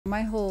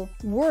My whole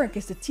work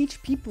is to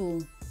teach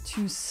people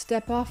to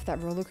step off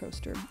that roller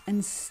coaster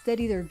and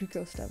steady their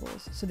glucose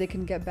levels so they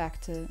can get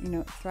back to,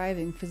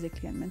 thriving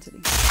physically and mentally.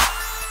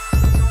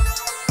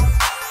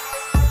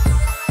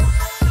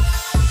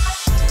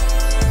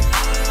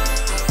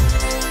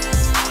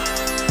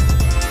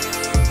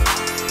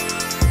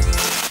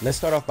 Let's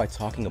start off by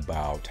talking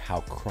about how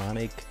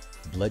chronic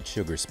blood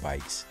sugar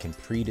spikes can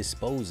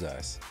predispose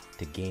us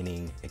to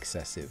gaining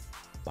excessive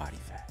body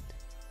fat.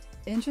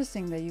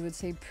 Interesting that you would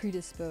say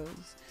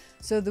predispose.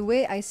 So the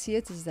way I see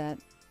it is that,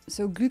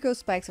 glucose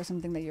spikes are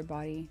something that your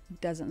body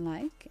doesn't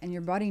like, and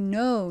your body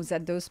knows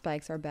that those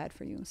spikes are bad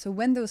for you. So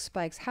when those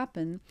spikes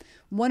happen,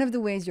 one of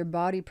the ways your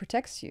body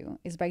protects you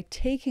is by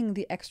taking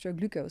the extra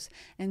glucose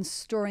and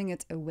storing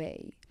it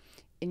away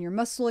in your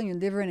muscle, in your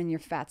liver, and in your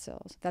fat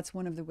cells. That's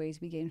one of the ways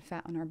we gain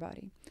fat on our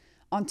body.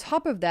 On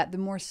top of that, the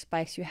more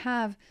spikes you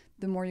have,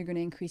 the more you're going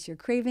to increase your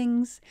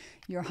cravings,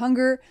 your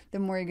hunger, the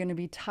more you're going to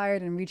be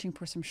tired and reaching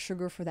for some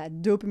sugar for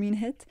that dopamine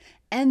hit,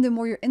 and the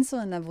more your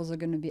insulin levels are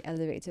going to be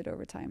elevated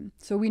over time.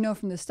 So we know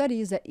from the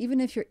studies that even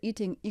if you're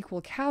eating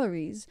equal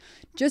calories,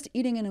 just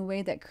eating in a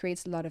way that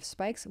creates a lot of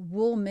spikes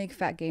will make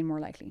fat gain more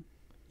likely.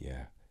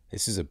 Yeah,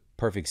 this is a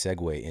perfect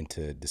segue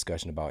into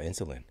discussion about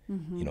insulin.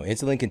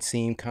 Insulin can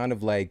seem kind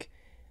of like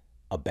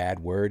a bad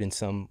word in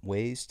some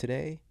ways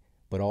today,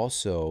 but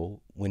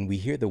also when we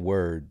hear the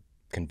word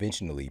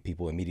conventionally,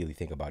 people immediately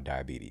think about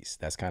diabetes.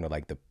 That's kind of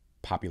like the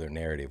popular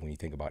narrative when you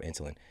think about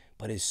insulin,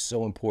 but it's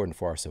so important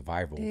for our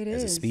survival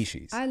as a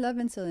species. I love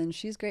insulin.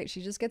 She's great.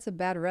 She just gets a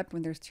bad rep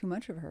when there's too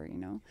much of her,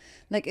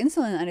 Like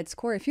insulin at its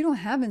core, if you don't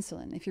have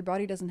insulin, if your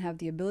body doesn't have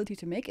the ability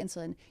to make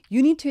insulin,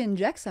 you need to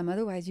inject some,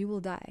 otherwise you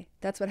will die.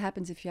 That's what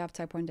happens if you have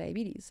type 1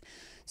 diabetes.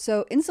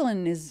 So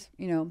insulin is,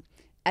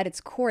 at its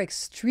core,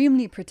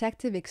 extremely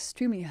protective,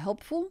 extremely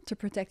helpful to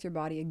protect your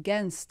body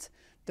against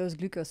those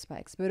glucose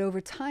spikes. But over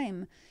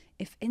time,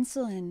 if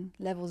insulin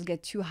levels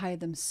get too high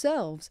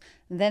themselves,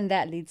 then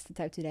that leads to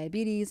type 2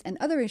 diabetes and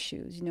other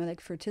issues,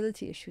 like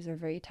fertility issues are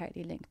very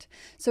tightly linked.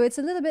 So it's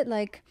a little bit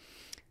like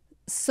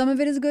some of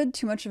it is good,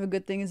 too much of a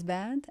good thing is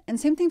bad. And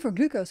same thing for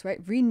glucose,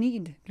 right? We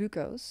need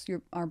glucose.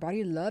 Our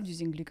body loves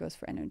using glucose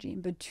for energy,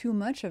 but too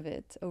much of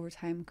it over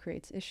time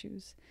creates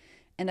issues.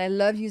 And I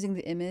love using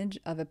the image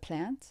of a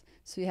plant.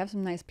 So you have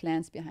some nice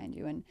plants behind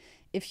you. And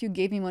if you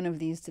gave me one of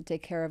these to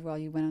take care of while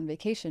you went on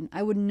vacation,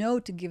 I would know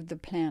to give the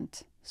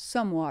plant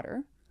some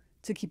water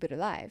to keep it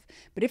alive.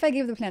 But if I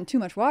gave the plant too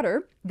much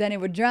water, then it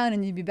would drown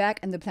and you'd be back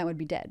and the plant would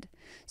be dead.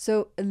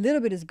 So a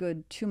little bit is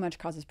good. Too much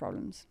causes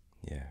problems.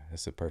 Yeah,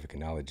 that's a perfect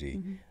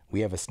analogy. We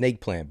have a snake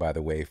plant, by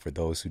the way, for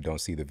those who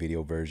don't see the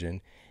video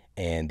version.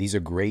 And these are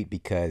great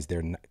because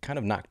they're kind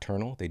of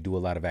nocturnal. They do a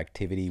lot of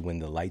activity when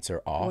the lights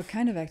are off. What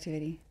kind of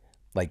activity?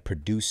 Like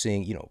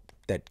producing,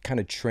 that kind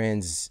of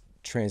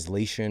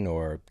translation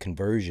or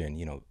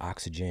conversion,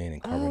 oxygen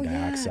and carbon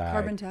dioxide,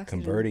 carbon to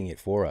oxygen. Converting it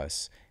for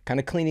us, kind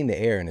of cleaning the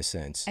air in a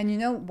sense. And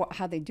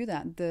how they do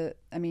that?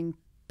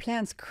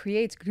 Plants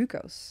create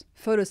glucose.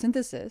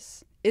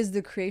 Photosynthesis is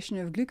the creation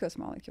of glucose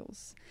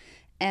molecules.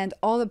 And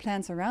all the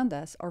plants around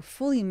us are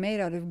fully made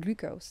out of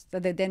glucose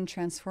that they then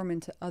transform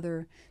into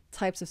other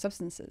types of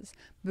substances.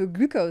 But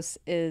glucose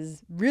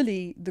is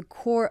really the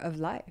core of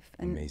life,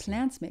 and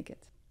plants make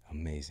it.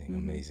 Amazing,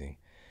 amazing.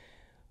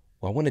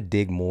 Well, I want to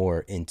dig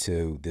more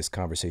into this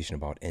conversation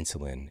about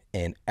insulin.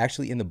 And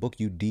actually in the book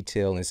you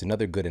detail, and it's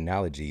another good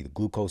analogy, the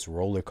glucose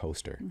roller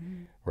coaster,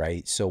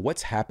 right? So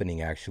what's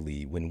happening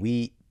actually when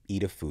we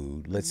eat a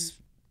food, let's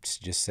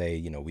just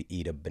say, we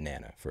eat a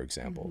banana, for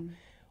example.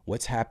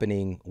 What's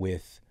happening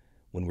with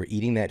when we're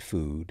eating that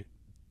food,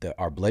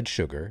 our blood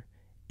sugar,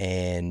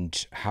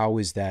 and how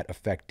is that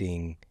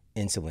affecting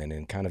insulin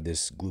and kind of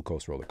this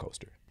glucose roller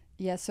coaster?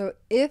 Yeah, so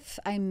if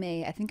I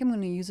may, I think I'm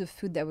going to use a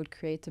food that would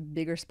create a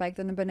bigger spike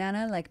than a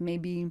banana, like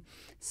maybe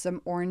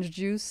some orange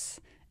juice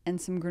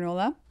and some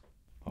granola.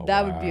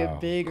 That would be a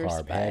bigger Carb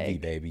spike. heavy,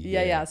 baby.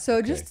 Yeah.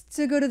 So just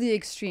to go to the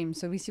extreme,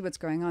 so we see what's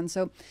going on.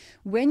 So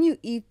when you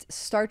eat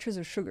starches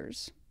or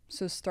sugars,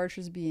 so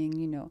starches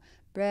being,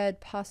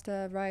 bread,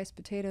 pasta, rice,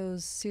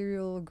 potatoes,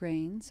 cereal,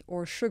 grains,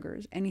 or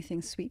sugars,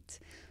 anything sweet,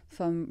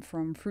 from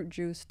fruit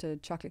juice to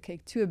chocolate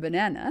cake to a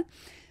banana,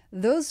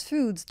 those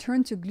foods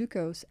turn to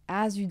glucose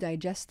as you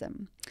digest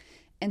them.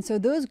 And so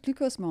those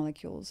glucose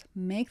molecules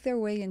make their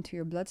way into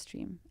your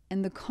bloodstream,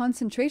 and the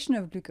concentration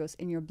of glucose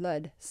in your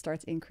blood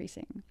starts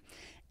increasing.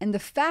 And the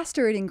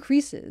faster it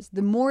increases,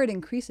 the more it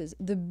increases,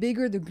 the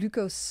bigger the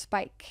glucose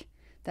spike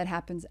that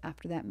happens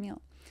after that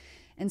meal.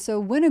 And so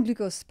when a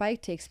glucose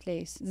spike takes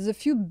place, there's a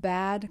few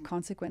bad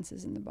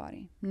consequences in the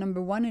body.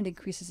 Number 1, it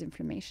increases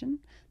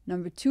inflammation.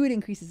 Number 2, it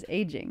increases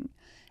aging.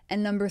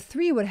 And number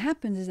 3, what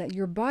happens is that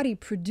your body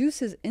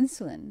produces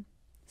insulin,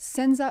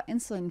 sends out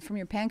insulin from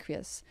your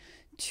pancreas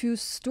to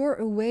store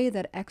away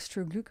that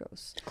extra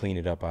glucose. To clean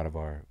it up out of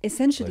our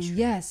Essentially, bloodstream.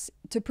 yes,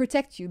 to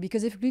protect you.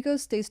 Because if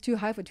glucose stays too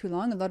high for too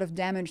long, a lot of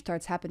damage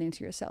starts happening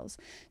to your cells.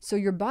 So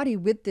your body,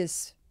 with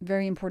this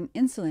very important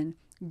insulin,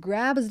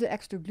 grabs the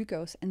extra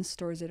glucose and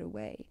stores it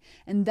away.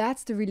 And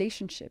that's the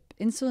relationship.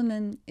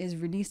 Insulin is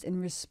released in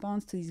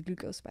response to these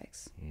glucose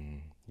spikes.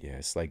 Yeah,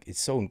 it's like,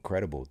 it's so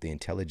incredible, the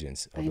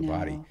intelligence of I the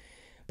body. know.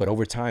 But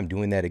over time,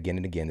 doing that again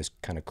and again, this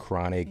kind of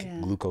chronic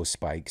Yeah. glucose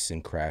spikes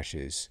and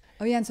crashes.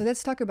 Oh yeah, and so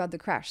let's talk about the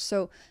crash.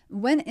 So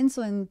when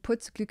insulin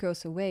puts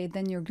glucose away,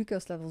 then your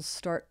glucose levels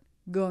start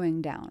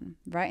going down,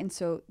 right? And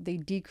so they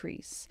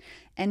decrease.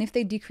 And if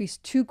they decrease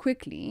too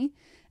quickly,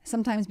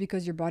 sometimes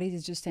because your body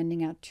is just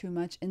sending out too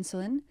much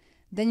insulin,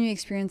 then you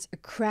experience a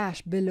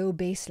crash below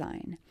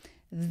baseline.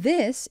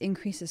 This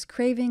increases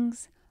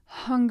cravings,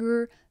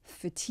 hunger,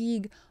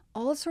 fatigue,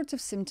 all sorts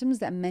of symptoms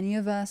that many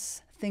of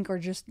us think are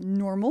just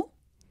normal,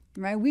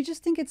 right? We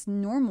just think it's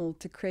normal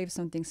to crave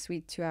something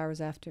sweet 2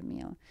 hours after a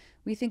meal.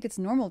 We think it's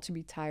normal to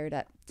be tired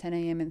at 10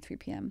 a.m. and 3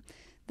 p.m.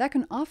 That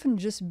can often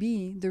just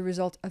be the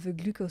result of a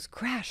glucose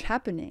crash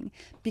happening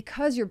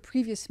because your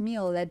previous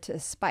meal led to a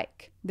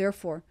spike,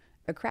 therefore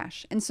a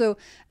crash. And so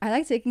I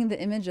like taking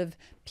the image of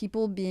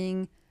people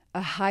being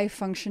a high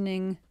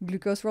functioning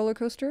glucose roller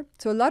coaster.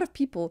 So a lot of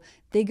people,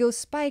 they go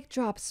spike,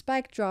 drop,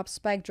 spike, drop,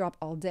 spike, drop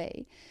all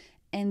day.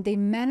 And they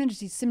manage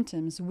these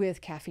symptoms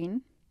with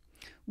caffeine,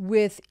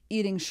 with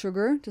eating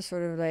sugar to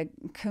sort of like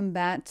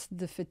combat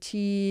the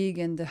fatigue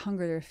and the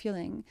hunger they're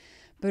feeling.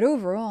 But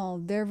overall,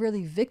 they're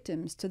really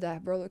victims to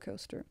that roller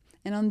coaster.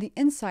 And on the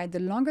inside, the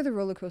longer the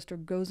roller coaster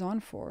goes on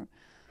for,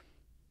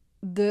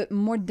 the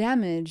more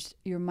damaged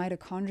your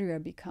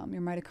mitochondria become.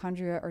 Your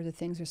mitochondria are the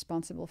things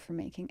responsible for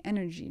making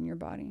energy in your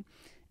body.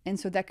 And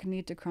so that can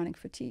lead to chronic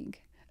fatigue,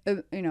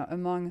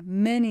 among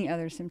many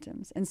other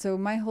symptoms. And so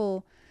my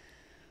whole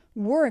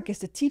work is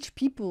to teach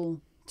people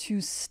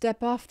to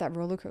step off that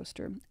roller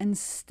coaster and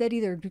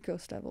steady their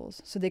glucose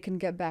levels so they can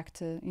get back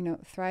to,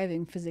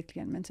 thriving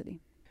physically and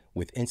mentally.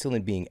 With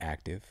insulin being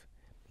active,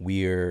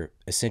 we're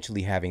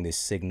essentially having this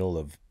signal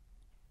of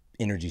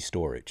energy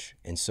storage.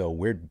 And so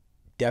we're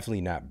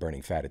definitely not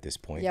burning fat at this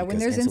point. Yeah, when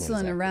because there's insulin is insulin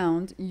active.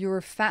 around, your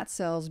fat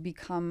cells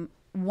become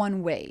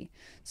one way.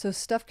 So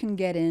stuff can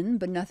get in,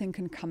 but nothing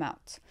can come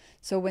out.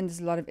 So when there's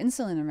a lot of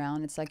insulin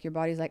around, it's like your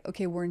body's like,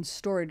 okay, we're in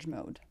storage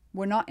mode.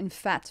 We're not in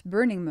fat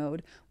burning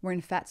mode. We're in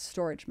fat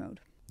storage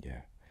mode.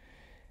 Yeah.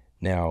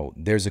 Now,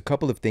 there's a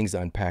couple of things to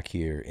unpack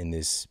here in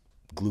this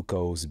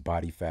glucose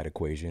body fat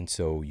equation.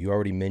 So you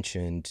already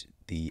mentioned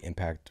the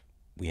impact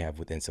we have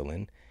with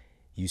insulin.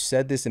 You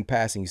said this in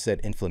passing, you said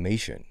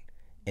inflammation.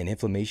 And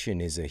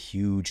inflammation is a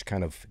huge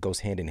kind of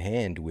goes hand in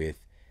hand with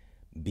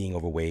being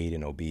overweight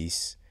and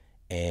obese.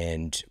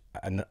 And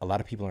a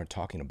lot of people aren't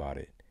talking about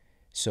it.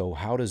 So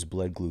how does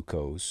blood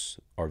glucose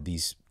or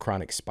these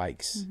chronic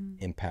spikes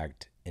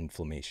impact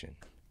inflammation?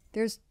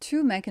 There's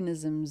two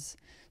mechanisms.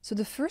 So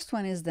the first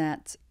one is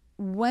that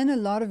when a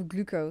lot of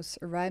glucose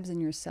arrives in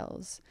your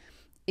cells,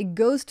 it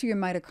goes to your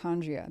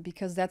mitochondria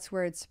because that's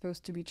where it's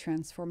supposed to be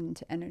transformed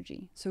into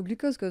energy. So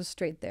glucose goes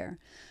straight there.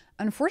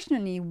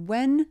 Unfortunately,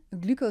 when a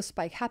glucose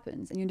spike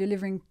happens and you're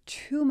delivering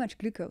too much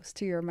glucose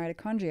to your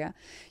mitochondria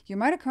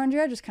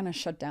just kind of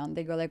shut down.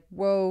 They go like,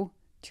 whoa,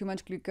 too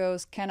much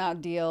glucose,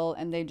 cannot deal.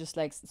 And they just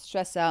like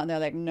stress out and they're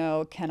like,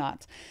 no,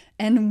 cannot.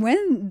 And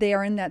when they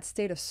are in that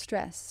state of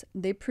stress,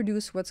 they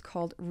produce what's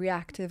called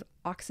reactive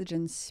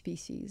oxygen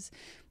species,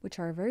 which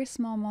are very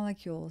small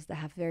molecules that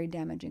have very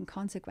damaging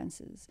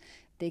consequences.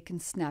 They can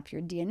snap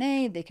your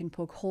DNA, they can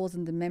poke holes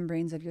in the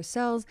membranes of your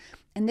cells,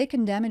 and they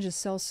can damage a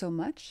cell so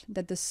much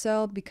that the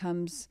cell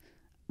becomes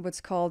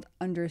what's called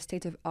under a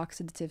state of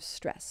oxidative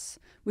stress,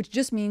 which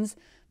just means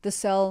the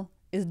cell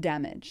is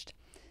damaged.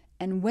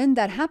 And when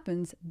that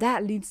happens,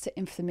 that leads to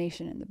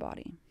inflammation in the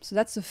body. So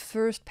that's the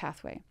first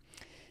pathway.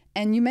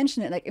 And you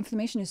mentioned it, like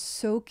inflammation is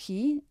so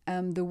key.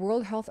 The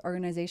World Health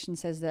Organization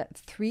says that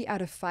 3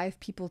 out of 5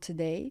 people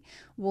today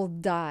will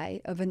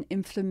die of an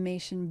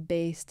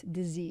inflammation-based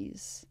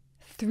disease.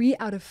 3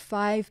 out of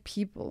 5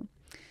 people.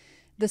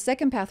 The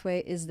second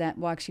pathway is that,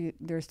 well, actually,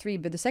 there's 3,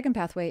 but the second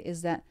pathway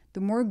is that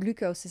the more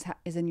glucose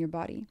is in your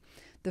body,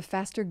 the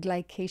faster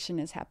glycation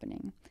is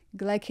happening.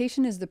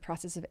 Glycation is the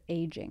process of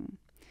aging.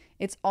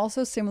 It's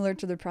also similar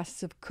to the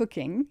process of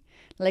cooking.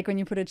 Like when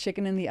you put a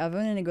chicken in the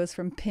oven and it goes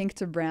from pink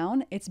to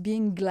brown, it's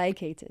being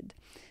glycated.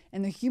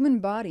 And the human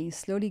body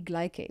slowly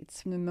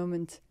glycates from the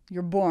moment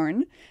you're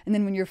born. And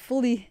then when you're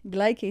fully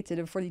glycated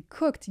or fully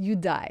cooked, you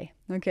die.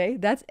 Okay?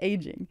 That's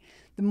aging.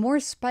 The more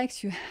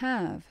spikes you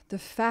have, the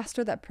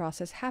faster that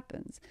process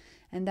happens.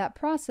 And that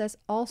process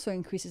also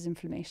increases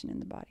inflammation in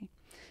the body.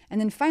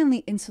 And then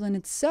finally, insulin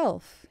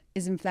itself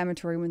is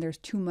inflammatory when there's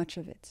too much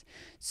of it.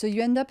 So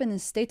you end up in a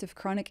state of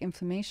chronic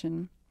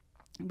inflammation,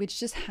 which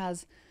just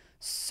has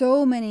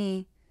so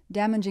many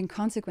damaging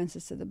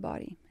consequences to the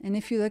body. And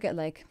if you look at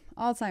like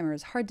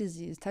Alzheimer's, heart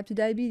disease, type 2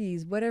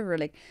 diabetes, whatever,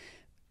 like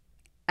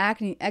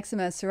acne,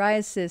 eczema,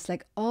 psoriasis,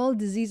 like all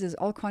diseases,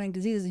 all chronic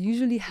diseases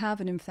usually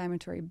have an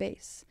inflammatory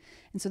base.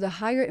 And so the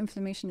higher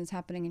inflammation is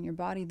happening in your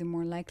body, the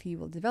more likely you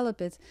will develop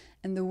it,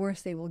 and the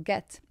worse they will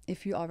get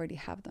if you already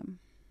have them.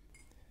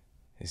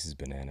 This is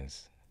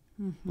bananas.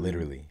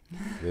 Literally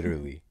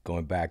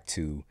going back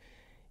to,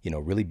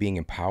 really being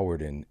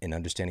empowered and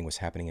understanding what's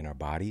happening in our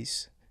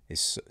bodies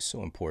is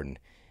so important.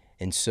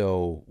 And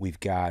so we've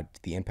got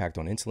the impact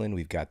on insulin,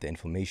 we've got the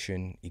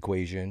inflammation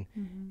equation,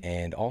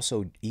 and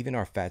also even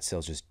our fat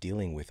cells just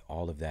dealing with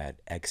all of that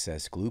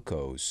excess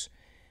glucose.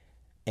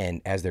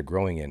 And as they're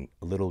growing, and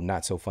a little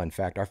not so fun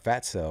fact, our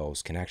fat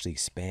cells can actually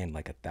expand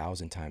like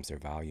 1,000 times their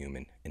volume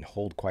and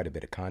hold quite a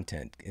bit of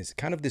content. It's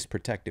kind of this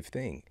protective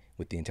thing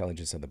with the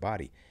intelligence of the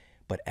body.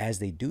 But as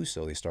they do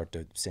so, they start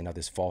to send out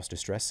this false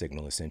distress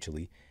signal,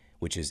 essentially,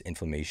 which is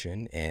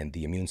inflammation, and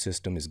the immune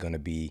system is going to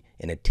be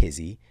in a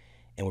tizzy.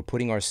 And we're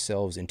putting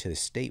ourselves into the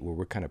state where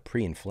we're kind of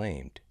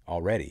pre-inflamed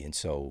already. And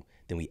so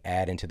then we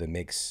add into the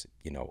mix,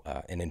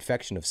 an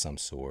infection of some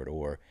sort,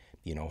 or,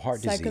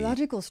 heart disease.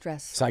 Psychological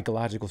stress.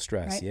 Psychological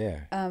stress,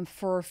 Right? yeah.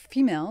 For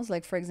females,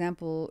 like for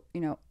example,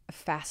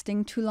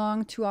 fasting too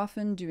long, too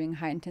often, doing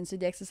high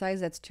intensity exercise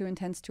that's too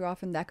intense too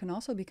often, that can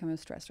also become a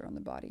stressor on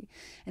the body.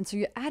 And so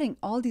you're adding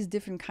all these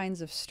different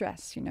kinds of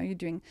stress. You're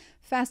doing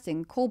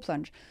fasting, cold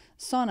plunge,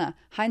 sauna,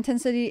 high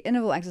intensity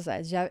interval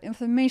exercise. You have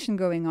inflammation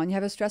going on. You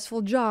have a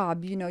stressful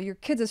job. Your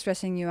kids are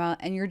stressing you out,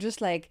 and you're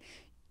just like,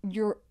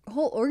 your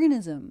whole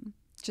organism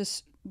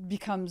just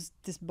becomes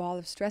this ball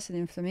of stress and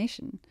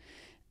inflammation.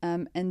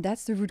 And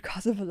that's the root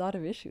cause of a lot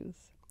of issues.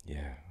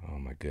 Yeah. Oh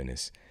my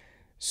goodness.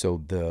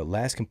 So the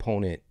last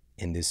component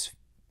in this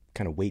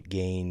kind of weight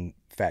gain,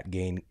 fat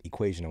gain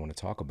equation I want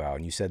to talk about,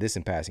 and you said this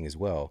in passing as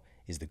well,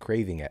 is the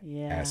craving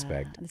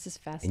aspect. This is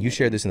fascinating. And you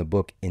shared this in the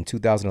book. In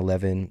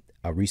 2011,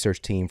 a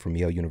research team from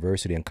Yale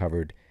University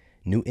uncovered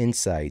new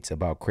insights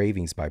about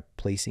cravings by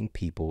placing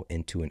people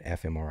into an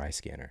fMRI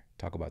scanner.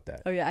 Talk about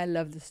that. Oh yeah, I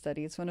love this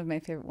study. It's one of my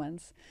favorite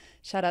ones.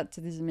 Shout out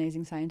to these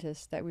amazing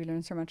scientists that we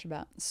learn so much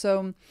about.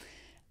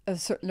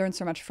 Learn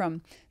so much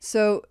from.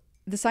 So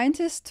the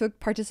scientists took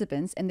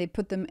participants and they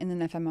put them in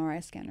an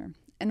fMRI scanner.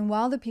 And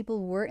while the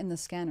people were in the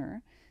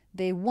scanner,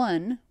 they,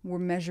 one, were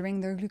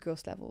measuring their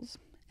glucose levels.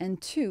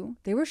 And two,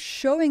 they were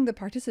showing the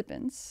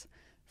participants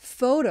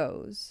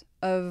photos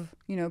of,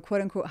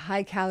 quote unquote,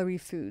 high calorie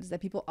foods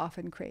that people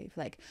often crave,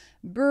 like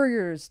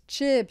burgers,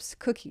 chips,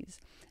 cookies.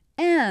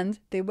 And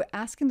they were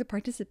asking the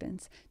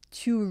participants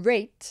to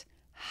rate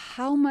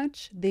how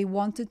much they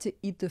wanted to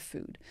eat the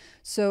food.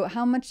 So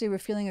how much they were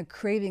feeling a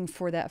craving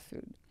for that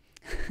food.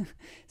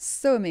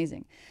 So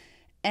amazing.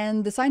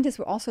 And the scientists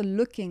were also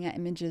looking at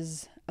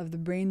images of the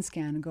brain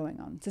scan going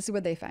on. This is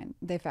what they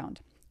found.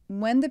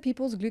 When the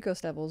people's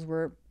glucose levels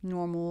were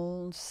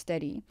normal,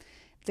 steady,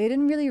 they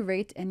didn't really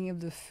rate any of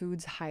the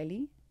foods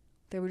highly.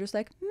 They were just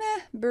like,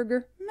 meh,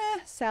 burger,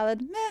 meh,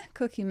 salad, meh,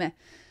 cookie, meh.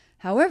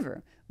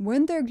 However,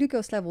 when their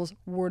glucose levels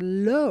were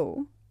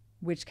low,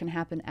 which can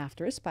happen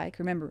after a spike,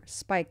 remember,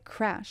 spike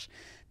crash,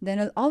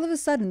 then all of a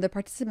sudden the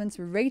participants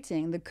were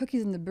rating the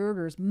cookies and the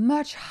burgers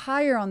much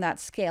higher on that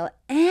scale.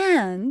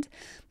 And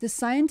the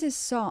scientists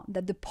saw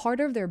that the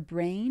part of their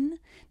brain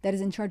that is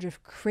in charge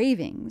of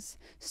cravings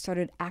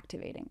started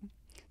activating.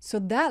 So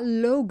that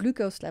low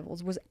glucose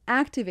levels was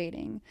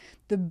activating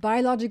the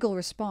biological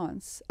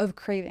response of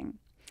craving.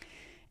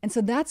 And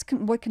so that's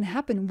what can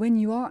happen when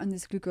you are on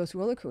this glucose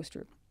roller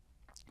coaster.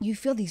 You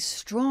feel these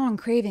strong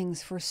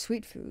cravings for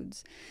sweet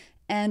foods.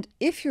 And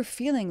if you're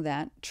feeling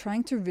that,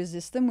 trying to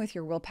resist them with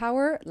your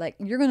willpower, like,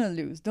 you're going to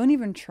lose. Don't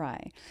even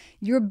try.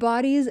 Your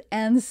body's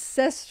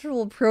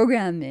ancestral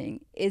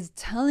programming is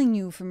telling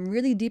you from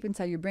really deep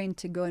inside your brain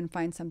to go and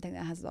find something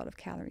that has a lot of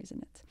calories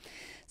in it.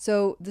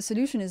 So the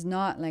solution is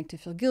not like to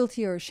feel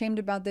guilty or ashamed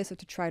about this or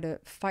to try to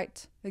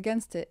fight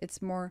against it.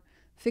 It's more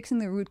fixing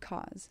the root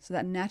cause so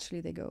that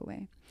naturally they go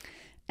away.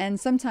 And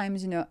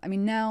sometimes,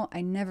 now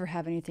I never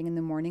have anything in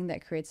the morning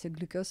that creates a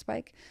glucose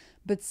spike.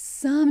 But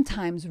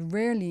sometimes,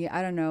 rarely,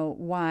 I don't know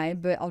why,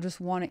 but I'll just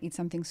want to eat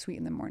something sweet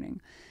in the morning.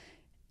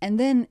 And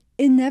then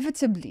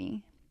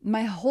inevitably,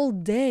 my whole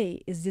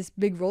day is this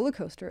big roller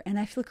coaster and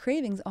I feel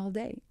cravings all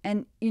day.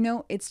 And,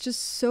 it's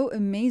just so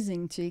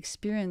amazing to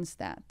experience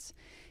that.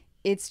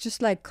 It's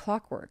just like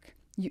clockwork.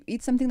 You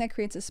eat something that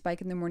creates a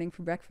spike in the morning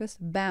for breakfast,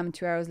 bam,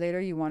 2 hours later,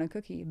 you want a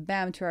cookie.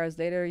 Bam, 2 hours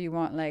later, you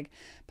want like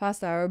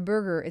pasta or a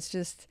burger. It's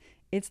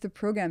the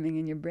programming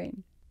in your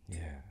brain.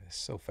 Yeah, it's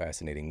so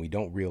fascinating. We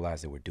don't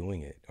realize that we're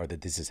doing it or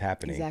that this is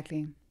happening.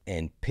 Exactly.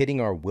 And pitting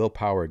our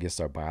willpower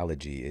against our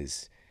biology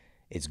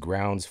it's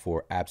grounds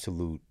for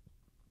absolute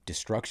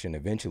destruction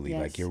eventually.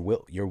 Yes. Like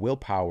your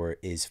willpower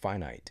is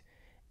finite.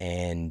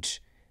 And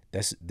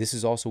this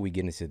is also, we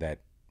get into that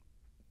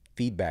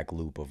feedback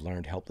loop of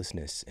learned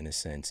helplessness in a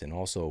sense, and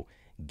also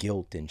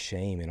guilt and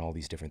shame and all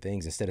these different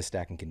things instead of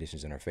stacking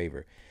conditions in our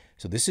favor.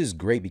 So this is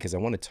great because I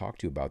want to talk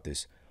to you about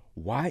this.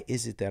 Why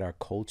is it that our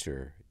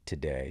culture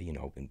today,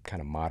 in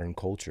kind of modern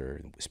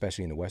culture,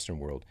 especially in the Western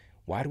world,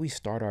 why do we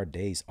start our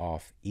days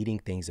off eating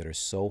things that are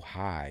so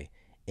high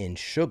in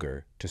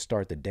sugar to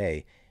start the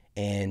day?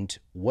 And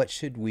what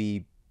should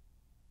we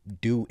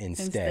do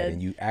instead?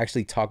 And you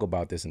actually talk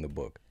about this in the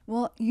book.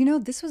 Well,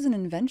 this was an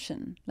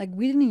invention. Like,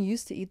 we didn't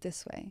used to eat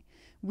this way.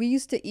 We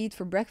used to eat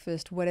for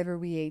breakfast whatever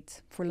we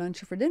ate for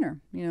lunch or for dinner.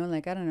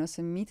 Like, I don't know,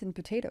 some meat and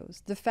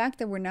potatoes. The fact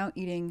that we're now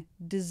eating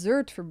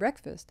dessert for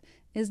breakfast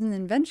is an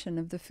invention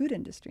of the food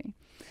industry.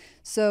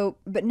 So,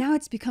 but now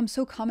it's become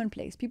so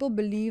commonplace. People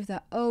believe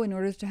that, oh, in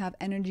order to have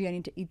energy, I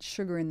need to eat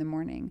sugar in the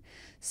morning.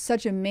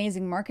 Such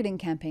amazing marketing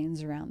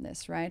campaigns around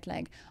this, right?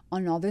 Like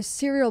on all the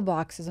cereal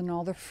boxes and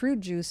all the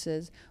fruit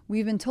juices,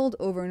 we've been told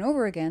over and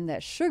over again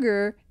that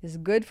sugar is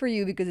good for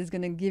you because it's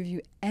going to give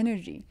you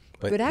energy.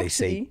 But they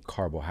say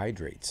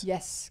carbohydrates.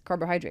 Yes,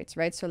 carbohydrates,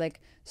 right? So like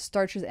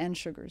starches and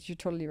sugars. You're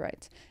totally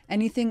right.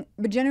 Anything,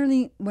 but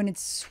generally when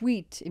it's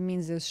sweet, it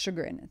means there's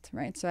sugar in it,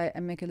 right? So I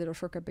make a little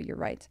shortcut, but you're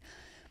right.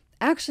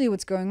 Actually,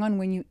 what's going on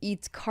when you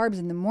eat carbs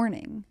in the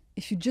morning,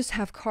 if you just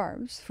have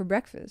carbs for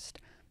breakfast,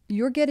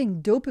 you're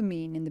getting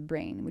dopamine in the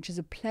brain, which is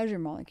a pleasure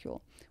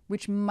molecule,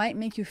 which might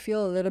make you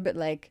feel a little bit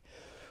like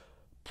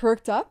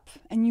perked up,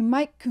 and you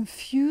might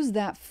confuse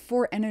that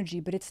for energy,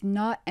 but it's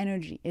not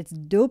energy, it's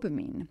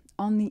dopamine.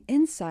 On the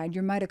inside,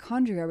 your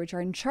mitochondria, which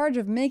are in charge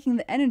of making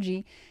the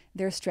energy,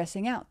 they're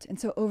stressing out. And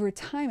so over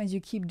time, as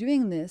you keep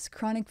doing this,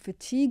 chronic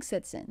fatigue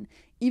sets in,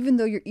 even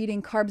though you're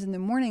eating carbs in the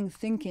morning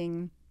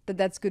thinking that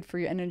that's good for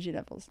your energy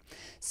levels.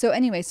 So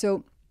anyway,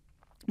 so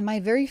my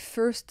very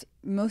first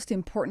most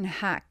important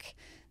hack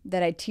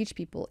that I teach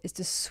people is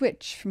to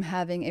switch from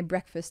having a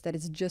breakfast that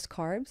is just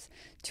carbs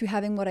to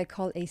having what I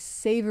call a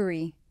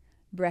savory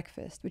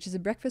breakfast, which is a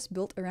breakfast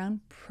built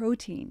around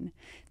protein.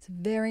 It's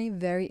very,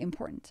 very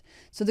important.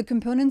 So the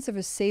components of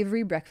a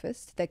savory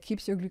breakfast that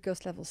keeps your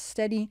glucose levels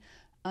steady,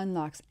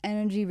 unlocks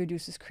energy,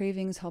 reduces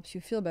cravings, helps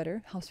you feel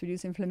better, helps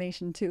reduce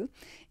inflammation too,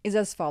 is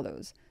as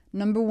follows.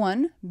 Number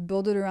 1,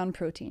 build it around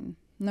protein.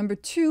 Number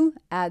 2,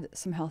 add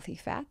some healthy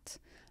fat.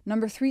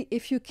 Number 3,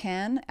 if you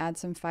can, add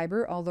some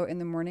fiber, although in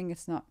the morning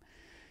it's not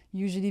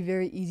usually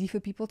very easy for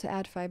people to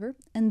add fiber.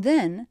 And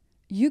then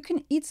you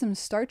can eat some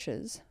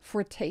starches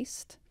for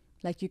taste,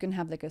 like you can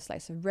have like a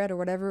slice of bread or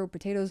whatever, or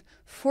potatoes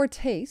for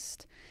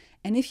taste.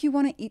 And if you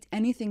want to eat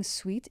anything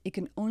sweet, it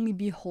can only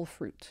be whole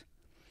fruit.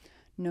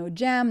 No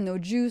jam, no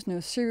juice,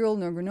 no cereal,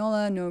 no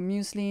granola, no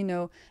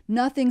muesli,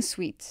 nothing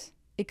sweet.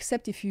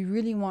 Except if you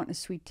really want a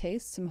sweet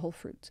taste, some whole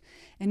fruit.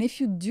 And if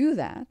you do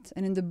that,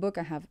 and in the book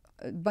I have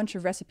a bunch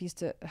of recipes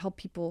to help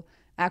people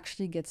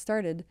actually get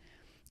started,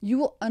 you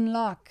will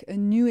unlock a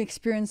new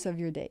experience of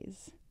your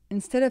days.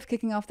 Instead of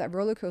kicking off that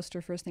roller coaster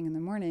first thing in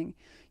the morning,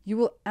 you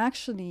will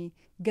actually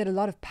get a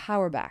lot of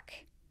power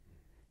back,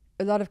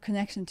 a lot of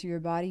connection to your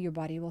body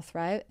will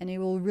thrive, and it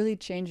will really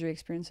change your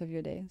experience of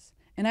your days.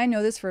 And I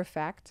know this for a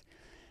fact.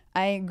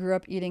 I grew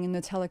up eating a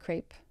Nutella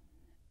crepe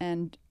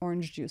and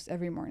orange juice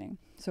every morning.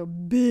 So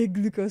big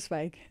glucose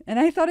spike. And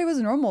I thought it was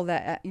normal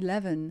that at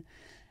 11,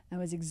 I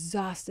was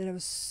exhausted. I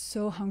was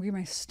so hungry.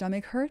 My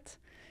stomach hurt.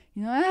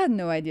 I had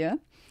no idea.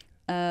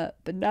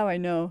 But now I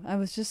know. It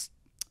was just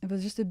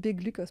a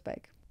big glucose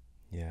spike.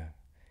 Yeah.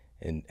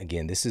 And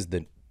again, this is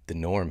the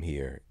norm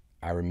here.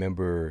 I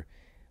remember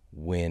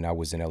when I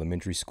was in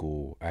elementary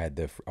school, I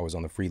was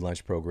on the free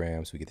lunch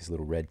program. So we get this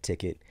little red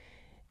ticket.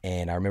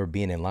 And I remember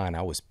being in line.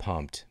 I was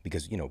pumped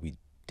because, we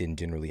didn't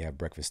generally have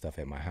breakfast stuff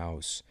at my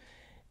house.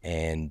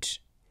 And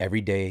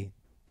every day,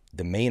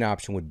 the main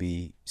option would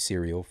be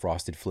cereal,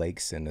 Frosted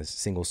Flakes, and a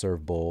single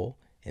serve bowl.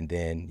 And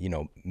then,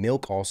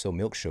 milk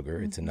sugar.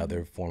 Mm-hmm. It's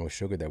another form of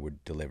sugar that we're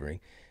delivering.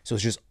 So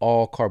it's just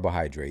all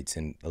carbohydrates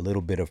and a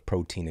little bit of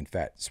protein and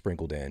fat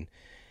sprinkled in.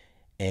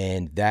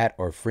 And that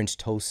or French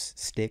toast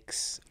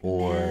sticks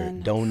or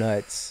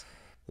donuts.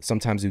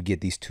 Sometimes we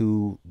get these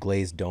 2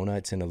 glazed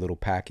donuts in a little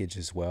package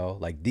as well.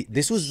 Like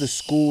this was the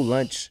school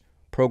lunch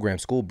program,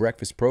 school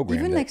breakfast program.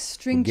 Even like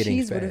string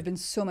cheese would have been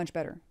so much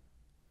better.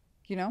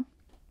 Yeah.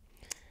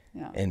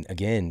 And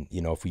again,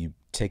 if we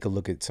take a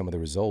look at some of the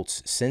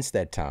results since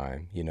that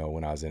time,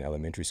 when I was in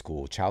elementary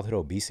school, childhood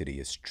obesity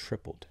has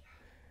tripled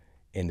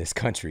in this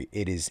country.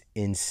 It is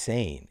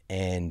insane.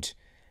 And,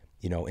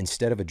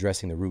 instead of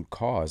addressing the root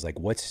cause, like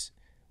what's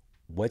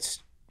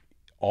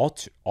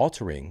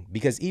altering,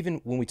 because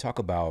even when we talk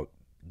about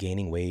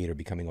gaining weight or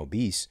becoming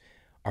obese,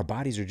 our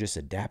bodies are just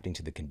adapting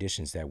to the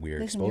conditions that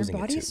we're exposing it to.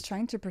 Your body is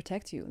trying to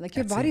protect you. Like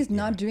your body's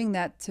not doing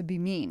that to be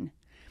mean.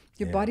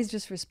 Your body's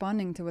just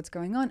responding to what's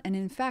going on. And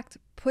in fact,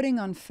 putting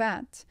on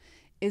fat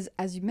is,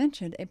 as you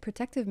mentioned, a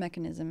protective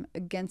mechanism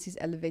against these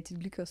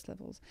elevated glucose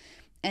levels.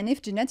 And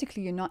if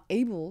genetically you're not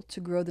able to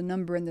grow the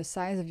number and the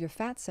size of your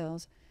fat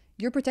cells,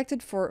 you're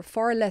protected for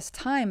far less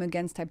time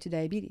against type 2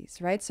 diabetes,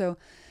 right? So,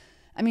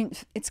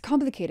 it's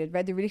complicated,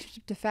 right? The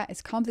relationship to fat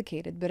is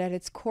complicated, but at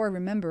its core,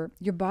 remember,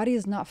 your body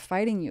is not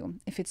fighting you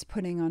if it's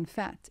putting on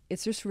fat.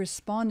 It's just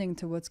responding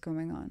to what's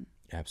going on.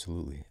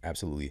 Absolutely.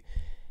 Absolutely.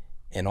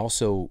 And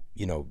also,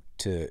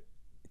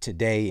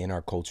 today in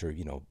our culture,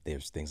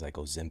 there's things like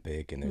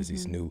Ozempic and there's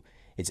these new,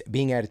 it's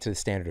being added to the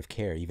standard of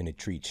care, even to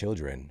treat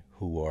children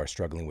who are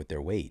struggling with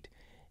their weight.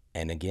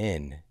 And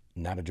again,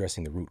 not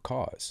addressing the root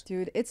cause.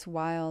 Dude, it's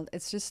wild.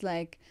 It's just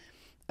like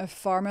a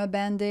pharma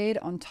Band-Aid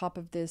on top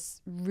of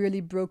this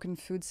really broken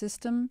food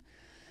system.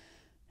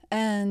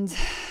 And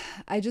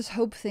I just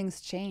hope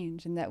things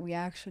change and that we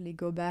actually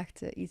go back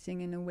to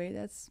eating in a way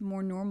that's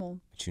more normal.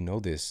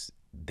 But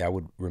that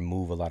would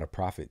remove a lot of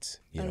profits,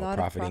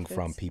 profiting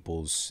from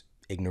people's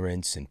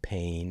ignorance and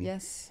pain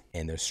Yes.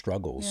 and their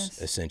struggles,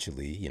 Yes.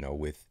 essentially,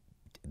 with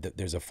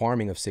there's a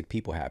farming of sick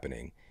people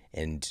happening.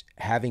 And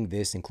having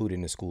this included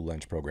in the school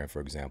lunch program, for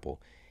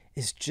example,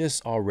 is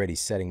just already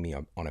setting me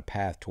on a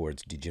path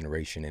towards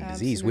degeneration and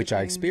disease, which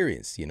I Absolutely.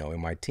 experienced,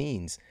 in my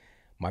teens.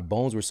 My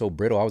bones were so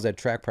brittle. I was at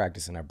track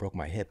practice and I broke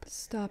my hip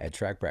Stop. at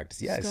track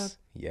practice. Yes, Stop.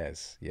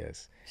 yes.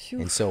 Phew.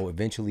 And so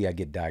eventually I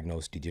get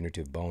diagnosed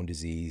degenerative bone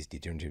disease,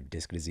 degenerative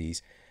disc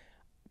disease.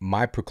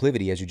 My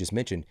proclivity, as you just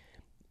mentioned,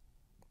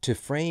 to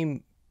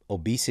frame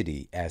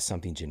obesity as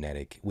something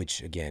genetic,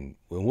 which again,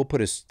 when we'll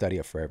put a study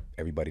up for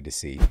everybody to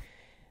see,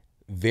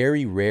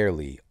 very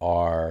rarely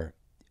are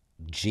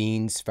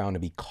genes found to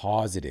be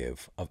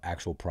causative of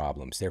actual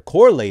problems. They're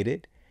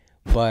correlated,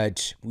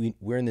 but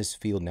we're in this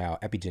field now.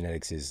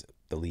 Epigenetics is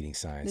the leading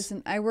science.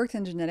 Listen, I worked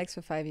in genetics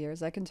for 5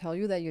 years. I can tell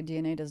you that your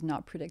DNA does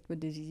not predict what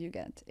disease you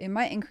get. It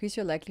might increase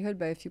your likelihood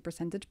by a few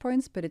percentage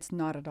points, but it's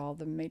not at all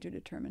the major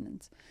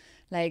determinant.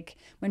 Like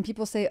when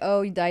people say,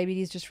 oh,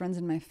 diabetes just runs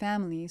in my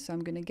family, so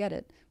I'm going to get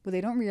it. What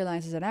they don't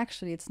realize is that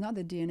actually it's not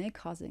the DNA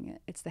causing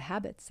it. It's the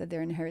habits that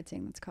they're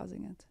inheriting that's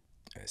causing it.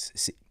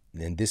 See,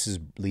 and this is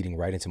leading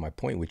right into my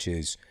point, which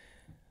is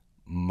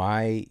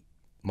my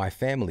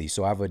family.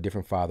 So I have a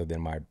different father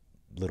than my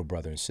little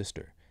brother and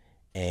sister.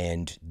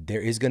 And there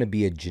is going to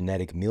be a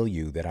genetic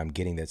milieu that I'm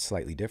getting that's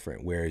slightly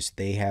different, whereas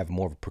they have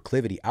more of a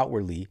proclivity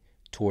outwardly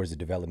towards the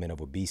development of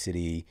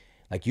obesity.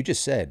 Like you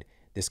just said,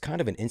 there's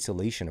kind of an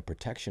insulation, a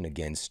protection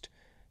against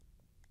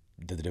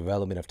the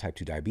development of type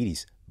 2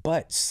 diabetes,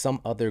 but some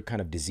other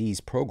kind of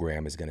disease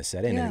program is going to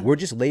set in. Yeah. And we're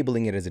just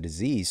labeling it as a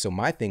disease. So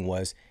my thing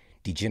was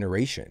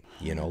degeneration,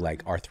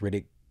 like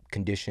arthritic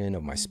condition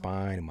of my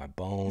spine and my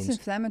bones. It's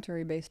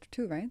inflammatory based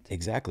too, right?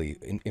 Exactly.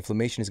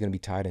 Inflammation is going to be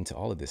tied into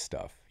all of this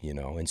stuff,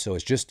 and so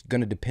it's just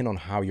going to depend on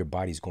how your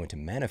body's going to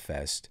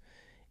manifest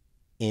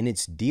in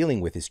its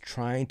dealing with, is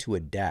trying to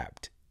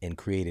adapt and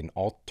create an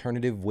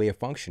alternative way of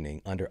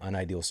functioning under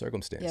unideal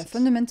circumstances. Yeah,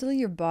 fundamentally,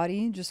 your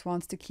body just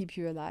wants to keep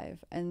you alive.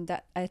 And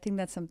that, I think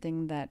that's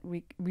something that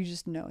we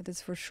just know.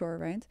 That's for sure,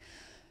 right?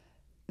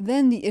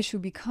 Then the issue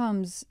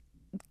becomes,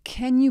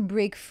 can you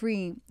break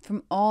free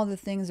from all the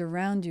things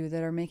around you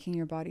that are making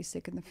your body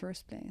sick in the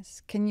first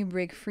place? Can you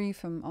break free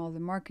from all the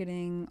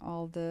marketing,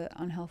 all the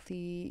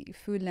unhealthy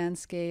food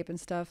landscape and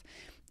stuff?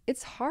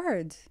 It's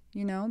hard,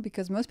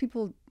 because most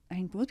people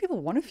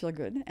want to feel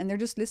good and they're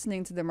just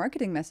listening to the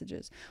marketing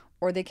messages,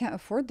 or they can't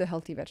afford the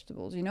healthy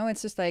vegetables.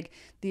 It's just like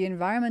the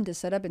environment is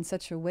set up in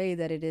such a way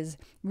that it is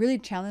really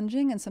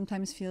challenging and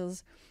sometimes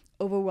feels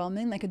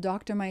overwhelming. Like a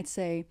doctor might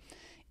say,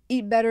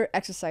 eat better,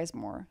 exercise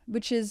more,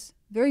 which is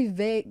very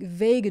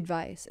vague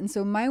advice. And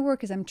so my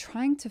work is I'm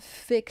trying to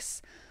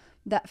fix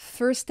that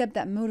first step,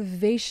 that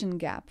motivation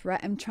gap, right?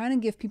 I'm trying to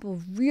give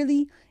people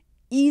really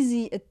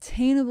easy,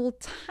 attainable,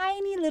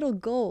 tiny little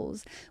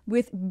goals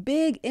with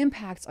big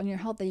impacts on your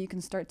health that you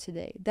can start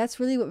today. That's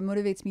really what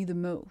motivates me the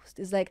most,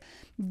 is like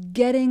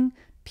getting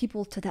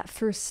people to that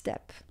first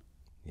step.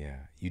 Yeah,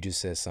 you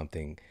just said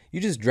something.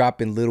 You just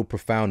dropping little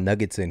profound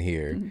nuggets in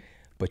here,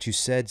 but you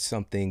said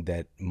something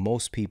that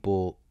most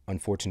people,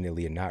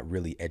 unfortunately, are not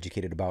really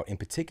educated about. In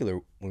particular,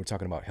 when we're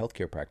talking about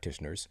healthcare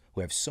practitioners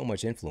who have so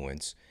much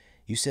influence,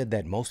 you said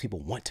that most people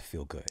want to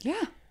feel good.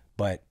 Yeah.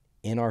 But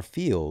in our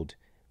field,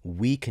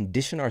 we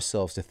condition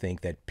ourselves to think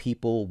that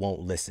people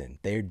won't listen.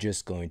 They're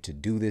just going to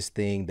do this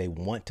thing. They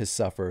want to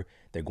suffer.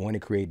 They're going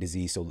to create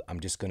disease. So I'm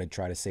just going to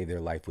try to save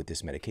their life with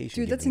this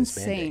medication. Dude, that's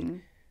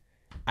insane.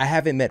 I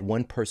haven't met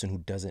one person who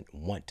doesn't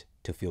want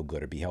to feel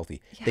good or be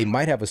healthy. Yeah. They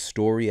might have a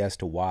story as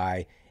to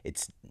why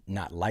it's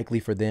not likely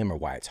for them or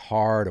why it's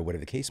hard or whatever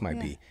the case might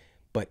be.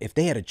 But if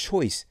they had a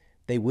choice,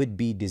 they would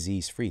be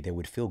disease-free. They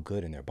would feel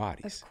good in their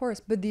bodies. Of course.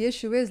 But the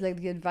issue is, like,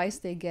 the advice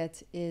they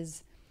get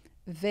is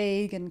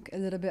vague and a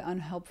little bit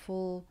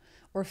unhelpful,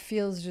 or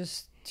feels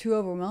just too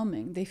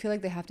overwhelming. They feel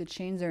like they have to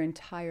change their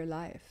entire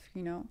life,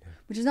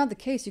 which is not the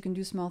case. You can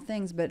do small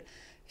things, but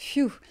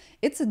phew,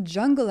 it's a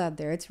jungle out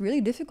there. It's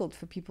really difficult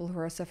for people who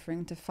are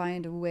suffering to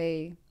find a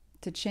way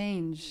to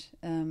change.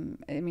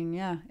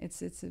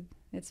 It's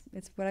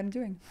what I'm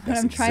doing. What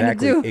I'm trying to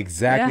do.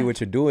 Exactly what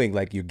you're doing.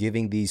 Like, you're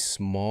giving these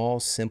small,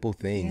 simple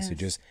things to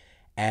just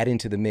add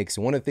into the mix.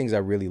 And one of the things I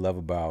really love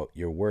about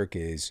your work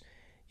is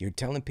you're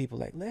telling people,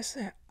 like,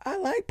 listen, I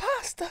like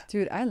pasta.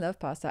 Dude, I love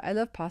pasta. I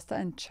love pasta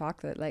and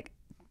chocolate. Like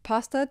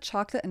pasta,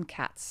 chocolate, and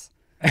cats.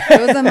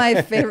 Those are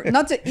my favorite.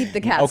 Not to eat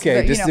the cats.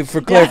 Okay, but, just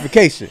for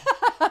clarification.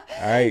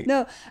 All right.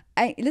 No,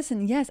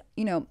 listen, yes,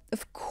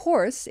 of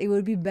course, it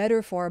would be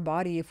better for our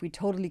body if we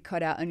totally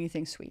cut out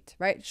anything sweet,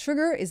 right?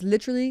 Sugar is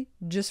literally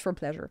just for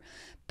pleasure.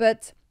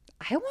 But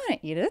I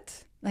want to eat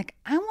it. Like,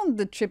 I want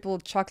the triple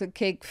chocolate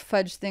cake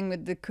fudge thing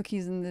with the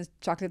cookies and the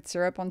chocolate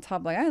syrup on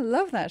top. Like, I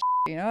love that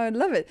shit, I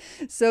love it.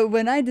 So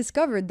when I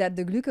discovered that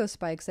the glucose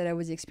spikes that I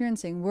was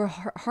experiencing were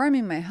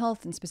harming my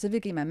health, and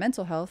specifically my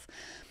mental health,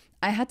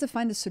 I had to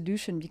find a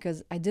solution,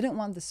 because I didn't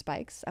want the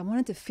spikes. I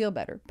wanted to feel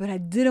better, but I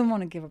didn't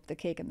want to give up the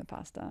cake and the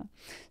pasta.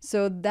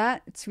 So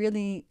that's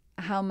really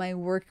how my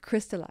work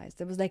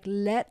crystallized. It was like,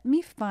 let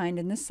me find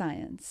in the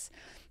science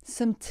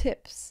some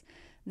tips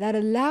that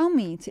allow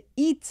me to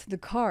eat the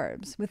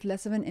carbs with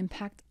less of an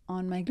impact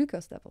on my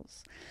glucose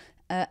levels.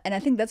 And I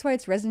think that's why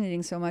it's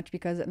resonating so much,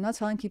 because I'm not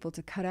telling people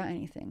to cut out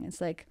anything.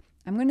 It's like,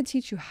 I'm going to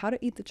teach you how to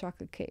eat the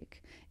chocolate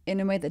cake in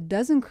a way that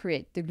doesn't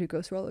create the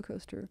glucose roller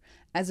coaster.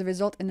 As a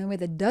result, in a way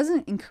that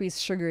doesn't increase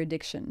sugar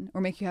addiction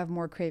or make you have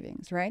more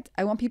cravings, right?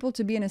 I want people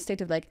to be in a state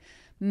of like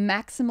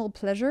maximal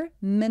pleasure,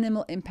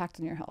 minimal impact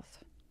on your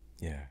health.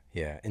 Yeah,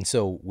 yeah. And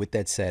so with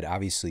that said,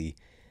 obviously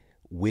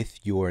with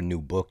your new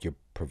book, you're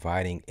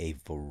providing a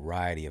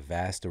variety, a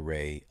vast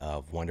array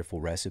of wonderful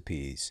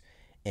recipes.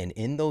 And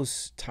in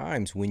those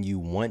times when you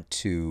want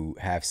to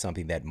have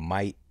something that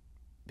might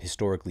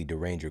historically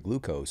derange your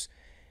glucose,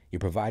 you're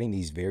providing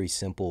these very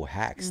simple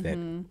hacks that,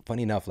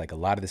 funny enough, like a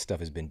lot of this stuff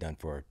has been done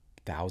for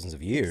thousands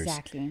of years.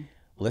 Exactly.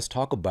 Let's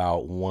talk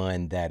about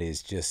one that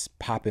is just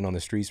popping on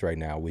the streets right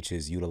now, which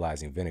is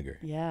utilizing vinegar.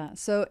 Yeah.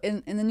 So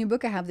in the new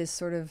book, I have this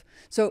sort of,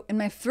 so in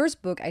my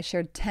first book, I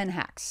shared 10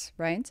 hacks,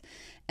 right?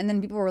 And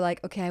then people were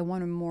like, okay, I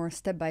want a more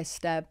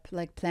step-by-step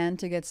like plan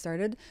to get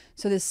started.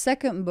 So the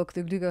second book,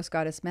 The Glucose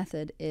Goddess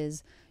Method,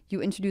 is you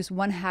introduce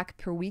one hack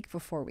per week for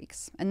 4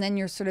 weeks. And then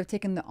you're sort of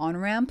taking the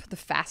on-ramp, the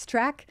fast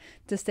track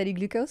to steady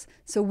glucose.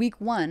 So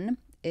week 1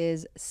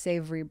 is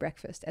savory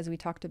breakfast, as we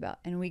talked about.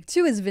 And week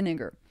 2 is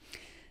vinegar.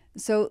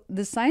 So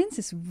the science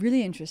is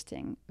really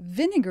interesting.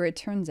 Vinegar, it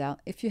turns out,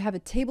 if you have a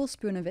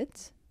tablespoon of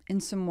it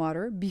in some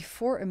water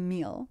before a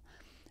meal,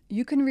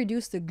 you can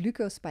reduce the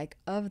glucose spike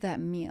of that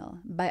meal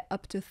by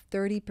up to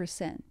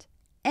 30%.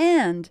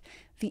 And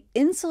the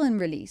insulin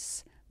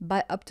release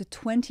by up to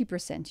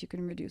 20%, you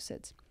can reduce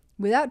it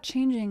without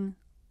changing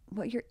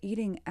what you're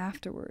eating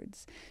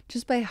afterwards,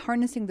 just by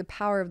harnessing the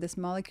power of this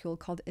molecule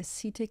called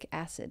acetic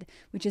acid,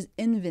 which is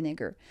in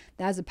vinegar,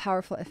 that has a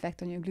powerful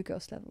effect on your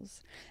glucose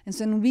levels. And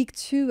so in week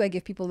 2, I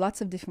give people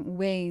lots of different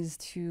ways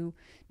to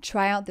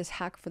try out this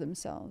hack for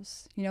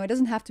themselves. You know, it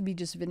doesn't have to be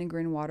just vinegar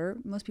and water.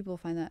 Most people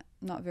find that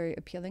not very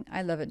appealing.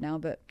 I love it now,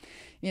 but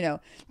you know,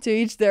 to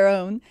each their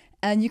own.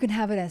 And you can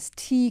have it as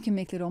tea, you can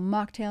make little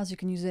mocktails, you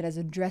can use it as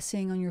a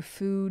dressing on your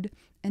food.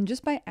 And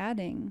just by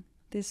adding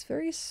this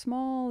very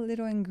small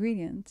little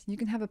ingredient, you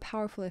can have a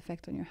powerful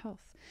effect on your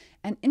health.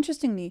 And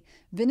interestingly,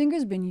 vinegar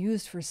has been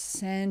used for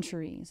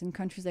centuries in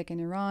countries like in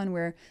Iran,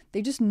 where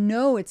they just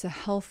know it's a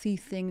healthy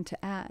thing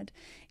to add.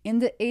 In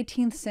the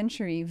 18th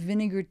century,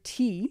 vinegar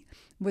tea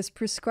was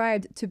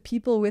prescribed to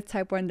people with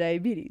type 1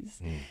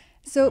 diabetes.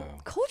 So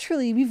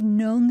culturally, we've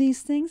known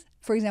these things.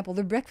 For example,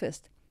 the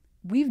breakfast.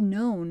 We've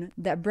known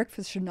that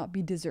breakfast should not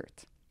be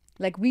dessert.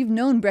 Like, we've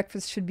known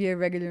breakfast should be a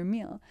regular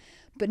meal.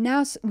 But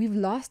now we've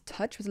lost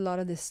touch with a lot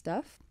of this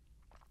stuff.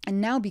 And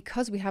now,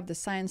 because we have the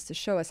science to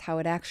show us how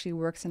it actually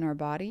works in our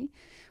body,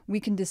 we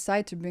can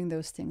decide to bring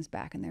those things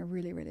back. And they're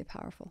really, really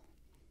powerful.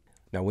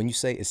 Now, when you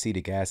say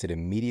acetic acid, it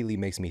immediately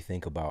makes me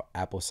think about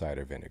apple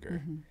cider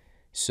vinegar.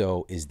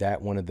 So is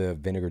that one of the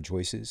vinegar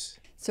choices?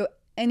 So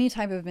any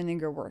type of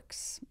vinegar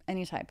works.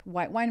 Any type.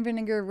 White wine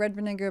vinegar, red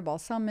vinegar,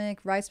 balsamic,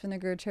 rice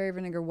vinegar, cherry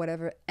vinegar,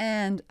 whatever,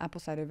 and apple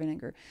cider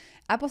vinegar.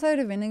 Apple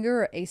cider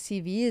vinegar, or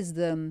ACV, is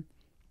the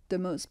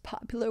most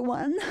popular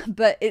one,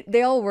 but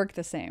they all work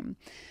the same.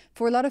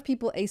 For a lot of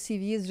people,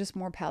 ACV is just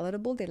more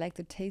palatable. They like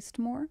the taste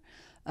more,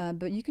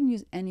 but you can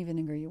use any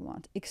vinegar you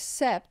want,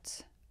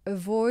 except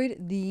avoid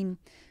the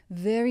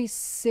very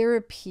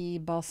syrupy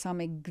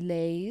balsamic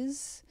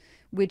glaze,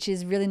 which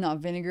is really not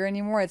vinegar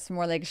anymore. It's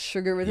more like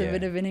sugar with a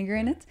bit of vinegar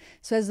in it.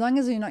 So as long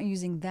as you're not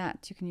using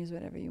that, you can use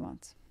whatever you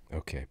want.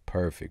 Okay,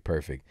 perfect.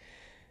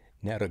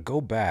 Now, to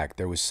go back,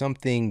 there was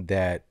something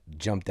that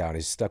jumped out.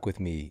 It stuck with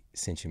me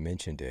since you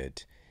mentioned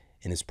it,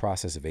 in this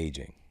process of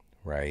aging,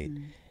 right?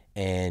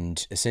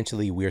 And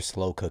essentially, we're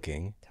slow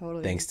cooking.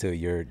 Totally. Thanks to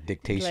your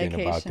dictation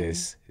about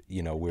this.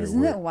 You know,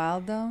 Isn't it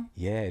wild, though?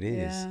 Yeah, it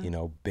is. Yeah. You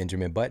know,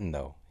 Benjamin Button,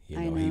 though.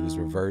 You know, he was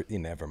know.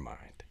 never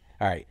mind.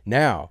 All right.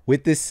 Now,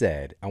 with this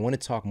said, I want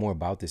to talk more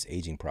about this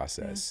aging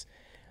process.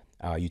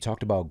 You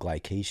talked about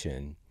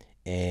glycation,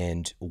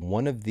 and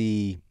one of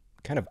the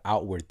kind of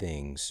outward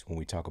things when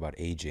we talk about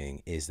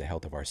aging is the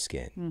health of our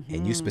skin.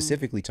 And you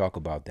specifically talk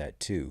about that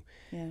too.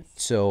 Yes.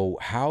 So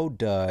how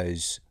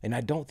does, and I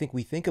don't think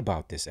we think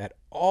about this at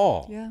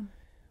all. Yeah.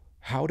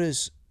 How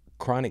does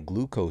chronic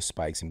glucose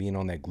spikes and being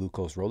on that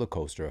glucose roller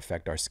coaster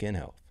affect our skin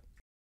health?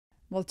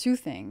 Well, 2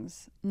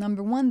 things.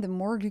 Number 1, the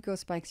more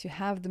glucose spikes you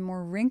have, the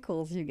more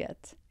wrinkles you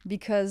get,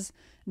 because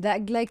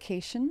that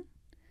glycation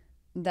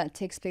that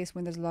takes place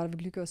when there's a lot of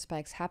glucose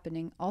spikes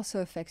happening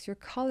also affects your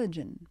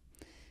collagen.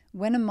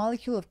 When a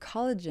molecule of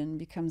collagen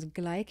becomes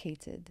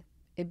glycated,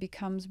 it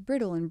becomes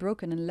brittle and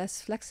broken and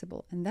less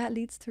flexible, and that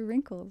leads to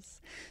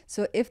wrinkles.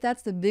 So if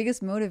that's the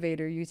biggest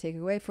motivator you take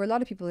away, for a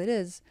lot of people it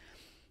is,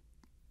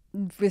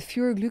 with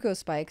fewer glucose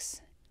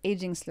spikes,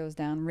 aging slows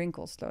down,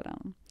 wrinkles slow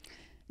down.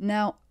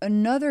 Now,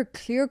 another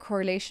clear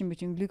correlation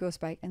between glucose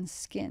spike and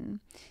skin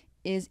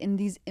is in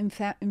these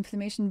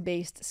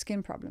inflammation-based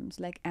skin problems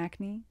like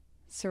acne,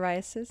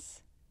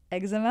 psoriasis,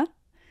 eczema.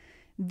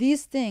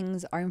 These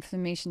things are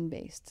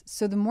inflammation-based.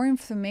 So the more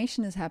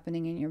inflammation is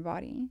happening in your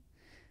body,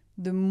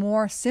 the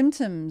more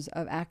symptoms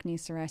of acne,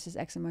 psoriasis,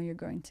 eczema you're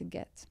going to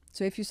get.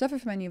 So if you suffer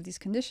from any of these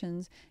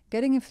conditions,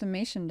 getting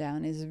inflammation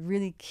down is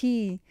really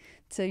key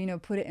to, you know,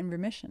 put it in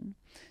remission.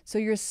 So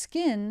your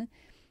skin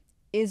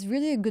is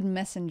really a good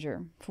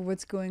messenger for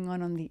what's going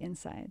on the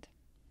inside.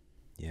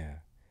 Yeah.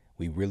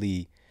 We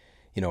really,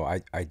 you know,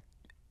 I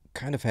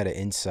kind of had an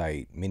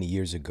insight many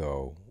years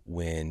ago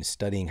when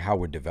studying how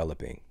we're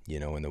developing, you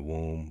know, in the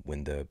womb,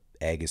 when the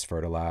egg is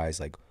fertilized,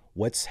 like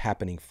what's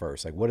happening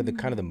first? Like what are the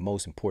kind of the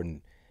most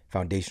important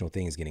foundational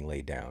things getting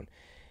laid down?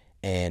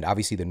 And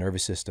obviously the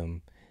nervous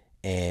system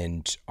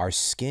and our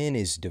skin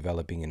is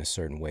developing in a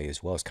certain way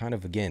as well. It's kind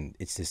of, again,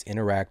 it's this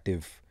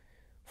interactive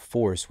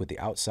force with the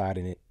outside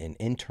and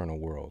internal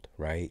world,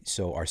 right?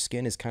 So our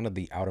skin is kind of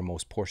the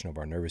outermost portion of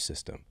our nervous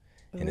system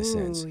in a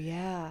sense. Ooh,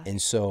 yeah.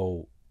 And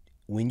so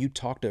when you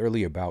talked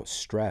earlier about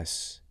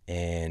stress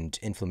and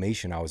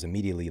inflammation, I was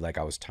immediately like,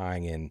 I was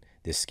tying in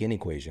this skin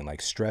equation.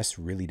 Like stress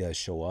really does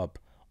show up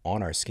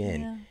on our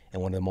skin. Yeah.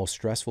 And one of the most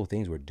stressful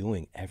things we're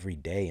doing every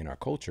day in our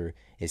culture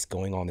is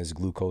going on this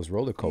glucose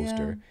roller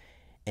coaster. Yeah.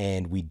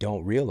 And we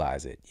don't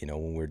realize it, you know,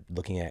 when we're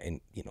looking at,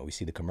 and, you know, we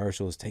see the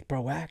commercials, take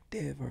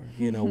Proactive or,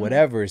 you know,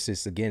 whatever. It's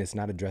just, again, it's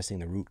not addressing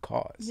the root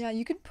cause. Yeah,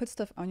 you can put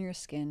stuff on your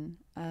skin,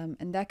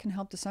 and that can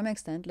help to some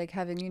extent. Like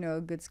having, you know,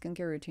 a good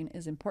skincare routine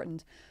is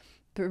important.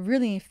 But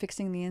really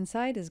fixing the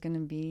inside is going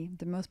to be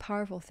the most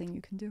powerful thing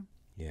you can do.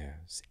 Yeah.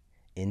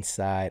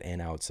 Inside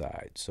and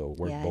outside. So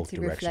work both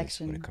directions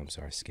reflection. when it comes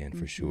to our skin,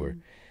 for sure.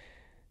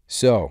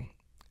 So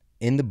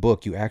in the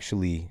book, you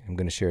actually, I'm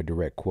going to share a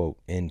direct quote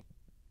in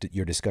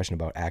your discussion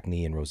about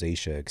acne and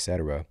rosacea,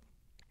 etc.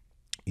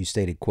 You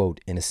stated, quote,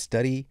 in a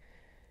study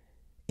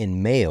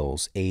in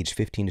males aged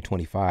 15 to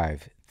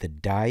 25, the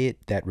diet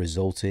that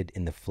resulted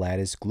in the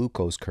flattest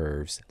glucose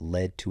curves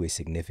led to a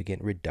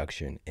significant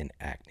reduction in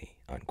acne,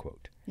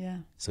 unquote. Yeah.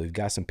 So we've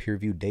got some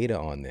peer-reviewed data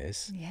on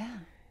this. Yeah.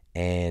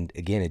 And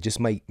again, it just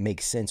might make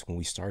sense when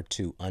we start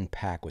to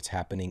unpack what's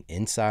happening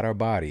inside our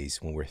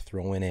bodies when we're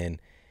throwing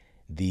in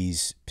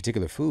these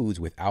particular foods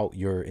without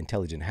your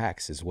intelligent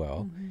hacks as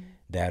well,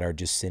 that are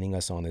just sending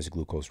us on this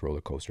glucose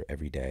roller coaster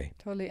every day.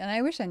 Totally. And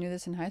I wish I knew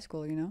this in high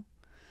school, you know?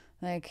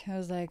 Like, I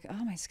was like,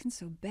 oh, my skin's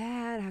so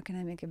bad. How can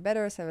I make it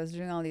better? So I was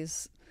doing all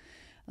these,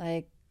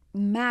 like,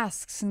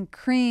 masks and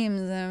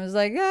creams. And I was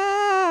like,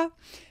 ah.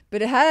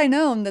 But had I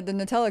known that the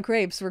Nutella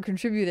crepes were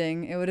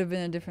contributing, it would have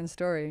been a different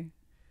story.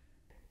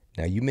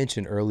 Now, you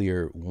mentioned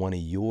earlier one of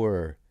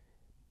your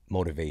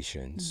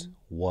motivations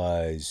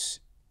was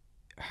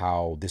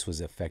how this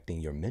was affecting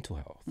your mental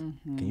health.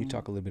 Can you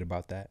talk a little bit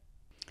about that?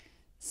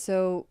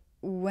 So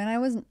when I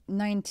was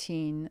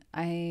 19,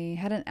 I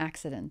had an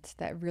accident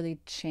that really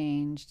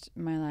changed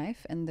my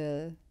life and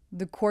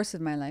the course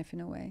of my life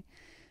in a way.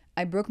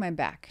 I broke my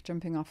back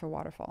jumping off a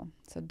waterfall.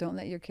 So don't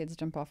let your kids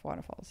jump off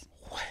waterfalls.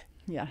 What?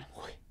 Yeah.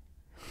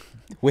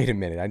 Wait a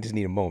minute. I just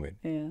need a moment.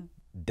 Yeah.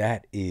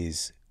 That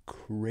is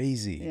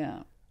crazy.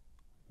 Yeah.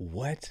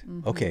 What?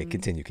 Okay,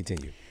 continue.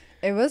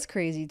 It was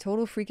crazy.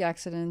 Total freak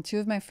accident. 2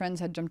 of my friends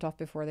had jumped off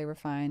before they were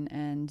fine,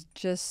 and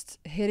just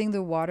hitting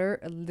the water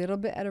a little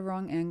bit at a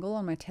wrong angle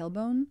on my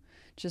tailbone,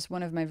 just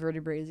one of my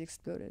vertebrae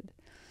exploded.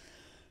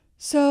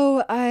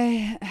 So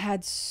I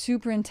had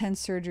super intense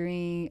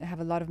surgery. I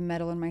have a lot of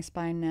metal in my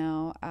spine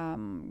now.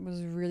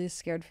 Was really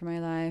scared for my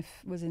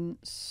life. Was in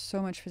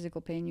so much physical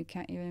pain you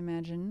can't even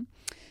imagine.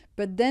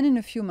 But then in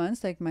a few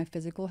months, like my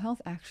physical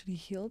health actually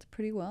healed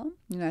pretty well.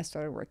 You know, I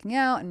started working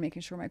out and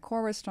making sure my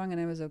core was strong and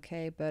I was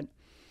okay. But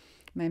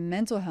my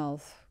mental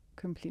health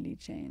completely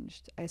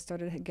changed. I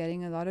started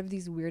getting a lot of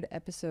these weird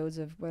episodes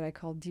of what I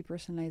call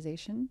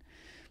depersonalization,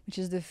 which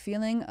is the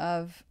feeling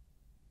of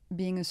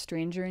being a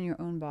stranger in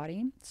your own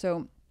body.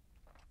 So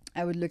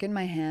I would look at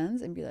my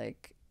hands and be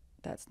like,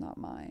 that's not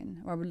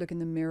mine. Or I would look in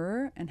the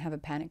mirror and have a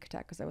panic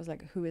attack because I was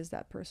like, who is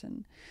that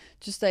person?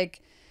 Just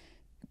like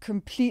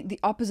complete the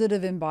opposite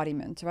of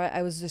embodiment, right?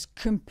 I was just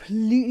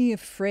completely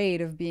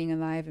afraid of being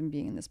alive and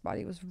being in this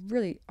body. It was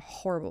really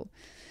horrible.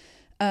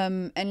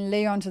 And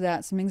lay onto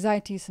that some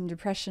anxiety, some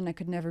depression. I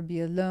could never be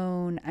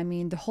alone. I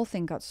mean, the whole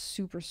thing got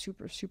super,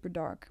 super, super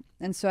dark.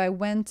 And so I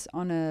went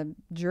on a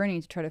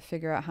journey to try to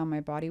figure out how my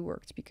body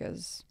worked,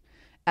 because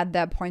at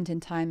that point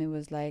in time, it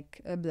was like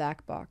a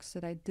black box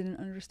that I didn't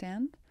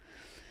understand.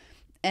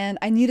 And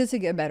I needed to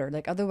get better.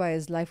 Like,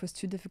 otherwise, life was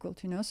too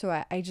difficult, you know?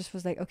 So I just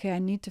was like, okay, I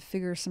need to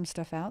figure some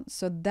stuff out.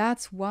 So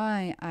that's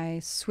why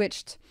I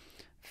switched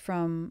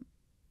from...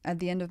 At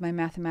the end of my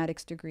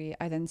mathematics degree,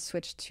 I then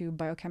switched to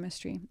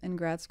biochemistry in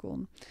grad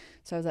school.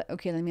 So I was like,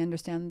 okay, let me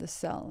understand the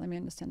cell. Let me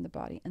understand the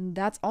body. And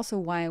that's also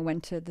why I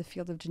went to the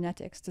field of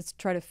genetics, to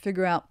try to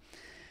figure out,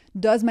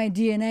 does my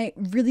DNA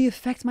really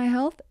affect my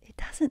health? It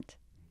doesn't.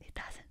 It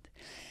doesn't.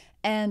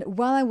 And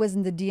while I was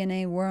in the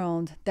DNA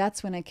world,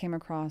 that's when I came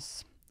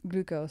across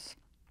glucose.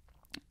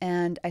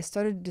 And I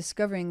started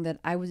discovering that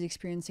I was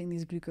experiencing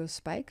these glucose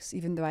spikes,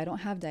 even though I don't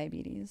have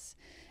diabetes.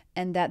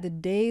 And that the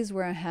days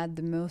where I had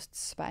the most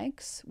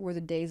spikes were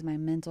the days my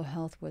mental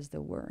health was the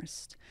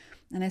worst.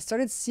 And I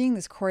started seeing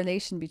this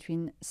correlation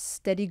between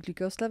steady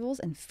glucose levels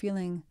and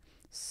feeling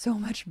so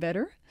much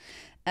better.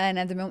 And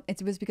at the moment,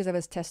 it was because I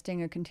was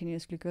testing a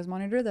continuous glucose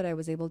monitor that I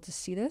was able to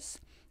see this.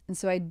 And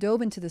so I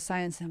dove into the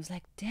science and I was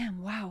like,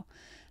 damn, wow.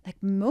 Like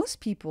most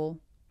people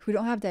who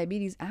don't have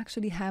diabetes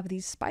actually have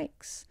these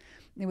spikes.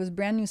 It was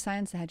brand new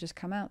science that had just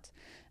come out.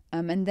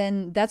 And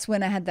then that's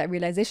when I had that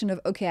realization of,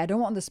 okay, I don't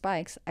want the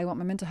spikes. I want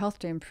my mental health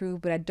to improve,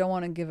 but I don't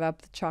want to give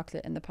up the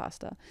chocolate and the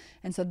pasta.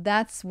 And so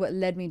that's what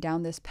led me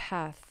down this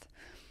path.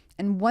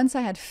 And once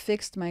I had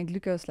fixed my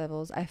glucose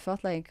levels, I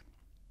felt like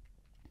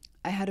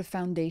I had a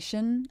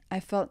foundation. I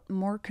felt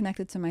more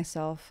connected to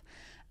myself.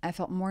 I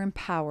felt more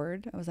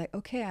empowered. I was like,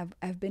 okay,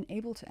 I've been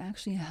able to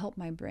actually help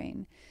my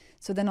brain.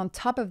 So then on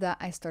top of that,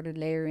 I started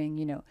layering,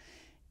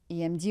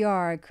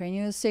 EMDR,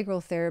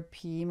 craniosacral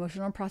therapy,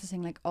 emotional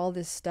processing, like all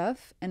this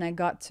stuff. And I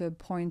got to a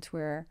point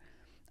where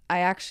I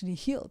actually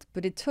healed,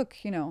 but it took,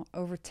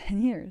 over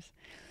 10 years.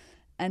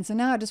 And so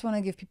now I just want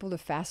to give people the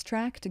fast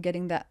track to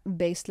getting that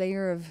base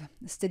layer of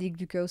steady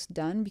glucose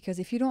done, because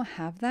if you don't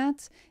have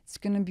that, it's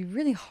going to be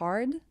really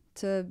hard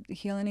to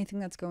heal anything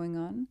that's going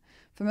on.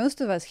 For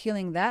most of us,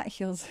 healing that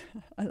heals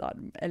a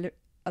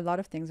lot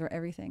of things or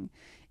everything.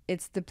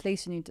 It's the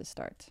place you need to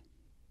start.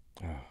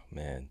 Oh,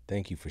 man.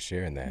 Thank you for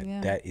sharing that.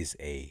 Yeah. That is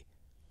a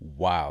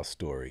wild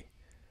story.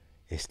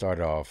 It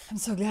started off. I'm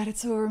so glad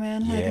it's over,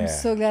 man. Yeah. Like, I'm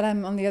so glad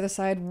I'm on the other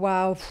side.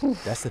 Wow.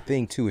 That's the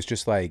thing, too. It's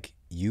just like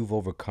you've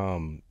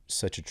overcome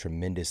such a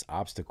tremendous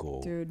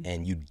obstacle. Dude.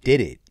 And you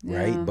did it,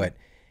 right? Yeah. But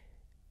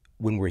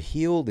when we're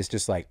healed, it's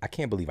just like, I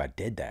can't believe I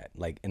did that.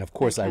 Like, and of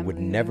course, I would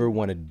never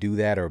want to do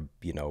that, or,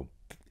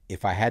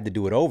 if I had to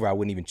do it over, I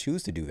wouldn't even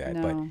choose to do that.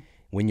 No. But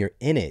when you're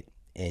in it,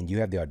 and you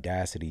have the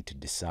audacity to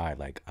decide,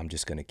 like, I'm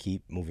just going to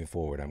keep moving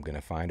forward. I'm going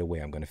to find a way.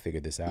 I'm going to figure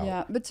this out.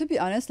 Yeah, but to be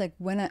honest, like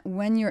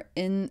when you're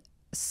in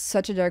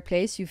such a dark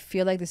place, you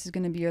feel like this is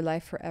going to be your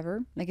life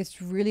forever. Like, it's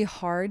really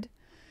hard.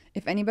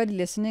 If anybody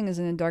listening is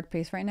in a dark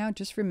place right now,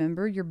 just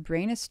remember your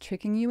brain is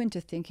tricking you into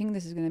thinking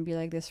this is going to be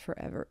like this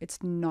forever.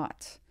 It's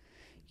not.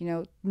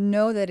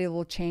 Know that it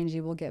will change.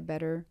 It will get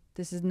better.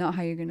 This is not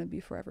how you're going to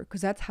be forever,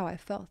 because that's how I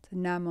felt.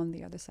 And now I'm on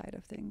the other side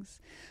of things.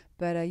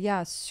 But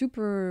yeah,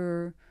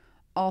 super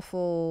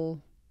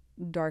awful,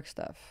 dark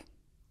stuff.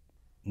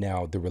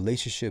 Now, the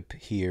relationship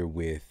here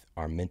with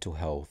our mental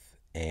health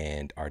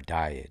and our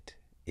diet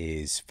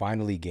is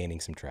finally gaining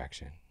some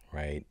traction,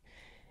 right?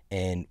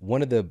 And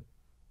one of the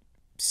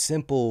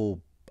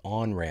simple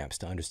on-ramps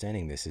to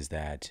understanding this is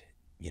that,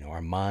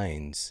 our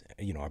minds,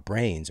 our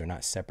brains are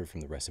not separate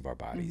from the rest of our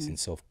bodies. And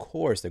so, of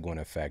course, they're going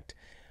to affect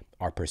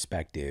our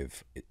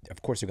perspective.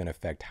 Of course, they're going to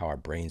affect how our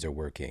brains are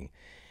working.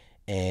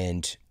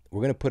 And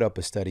we're going to put up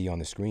a study on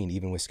the screen,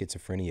 even with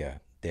schizophrenia.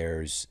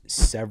 There's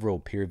several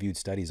peer-reviewed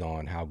studies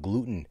on how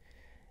gluten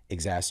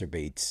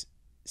exacerbates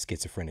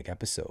schizophrenic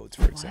episodes,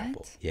 for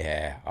example.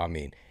 Yeah, I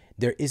mean,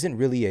 there isn't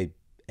really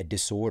a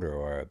disorder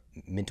or a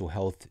mental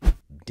health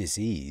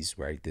disease,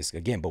 right?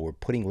 But we're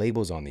putting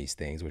labels on these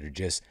things, which are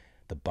just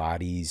the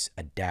body's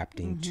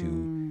adapting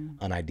to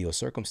unideal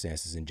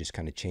circumstances and just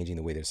kind of changing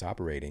the way that it's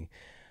operating.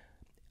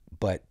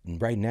 But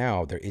right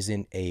now, there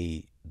isn't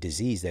a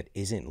disease that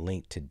isn't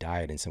linked to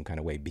diet in some kind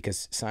of way,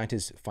 because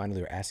scientists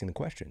finally are asking the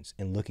questions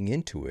and looking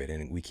into it.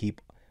 And we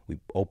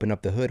open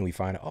up the hood and we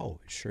find, oh,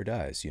 it sure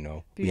does,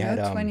 We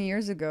had 20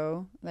 years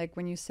ago, like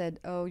when you said,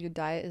 oh, your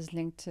diet is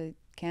linked to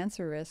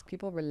cancer risk,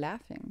 people were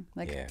laughing.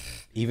 Like, yeah,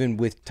 even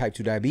with type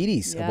 2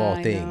 diabetes, of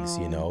all things,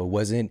 it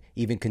wasn't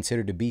even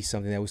considered to be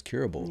something that was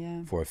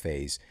curable for a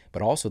phase.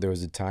 But also there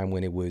was a time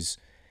when it was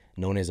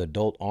known as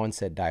adult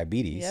onset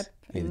diabetes. Yep.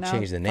 They now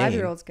changed the name.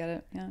 5-year-olds get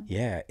it. Yeah.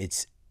 Yeah,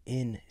 it's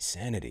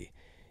insanity,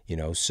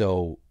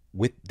 So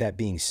with that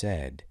being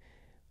said,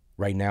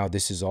 right now,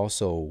 this is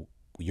also,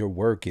 your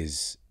work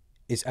is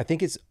I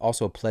think it's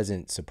also a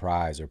pleasant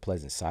surprise or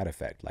pleasant side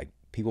effect. Like,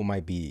 people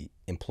might be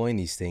employing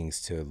these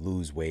things to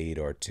lose weight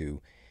or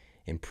to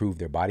improve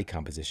their body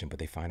composition, but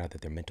they find out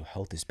that their mental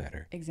health is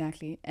better.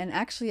 Exactly. And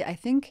actually, I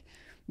think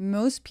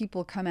most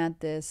people come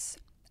at this,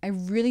 I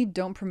really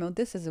don't promote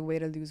this as a way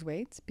to lose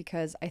weight,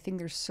 because I think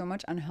there's so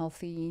much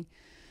unhealthy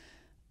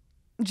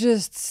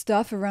just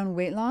stuff around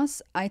weight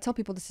loss. I tell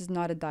people this is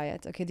not a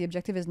diet. Okay, the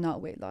objective is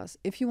not weight loss.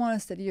 If you want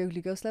to study your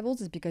glucose levels,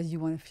 it's because you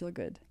want to feel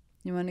good.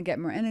 You want to get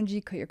more energy,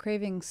 cut your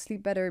cravings,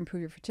 sleep better, improve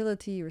your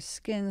fertility, your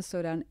skin,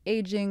 slow down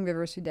aging,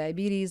 reverse your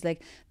diabetes.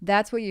 Like,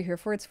 that's what you're here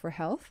for. It's for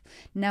health.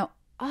 Now,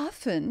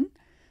 often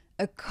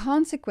a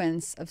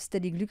consequence of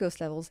steady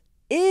glucose levels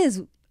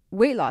is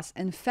weight loss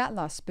and fat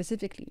loss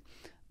specifically.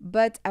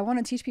 But I want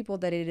to teach people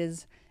that it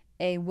is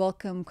a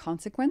welcome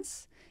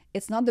consequence.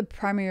 It's not the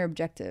primary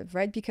objective,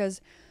 right?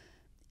 Because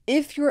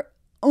if your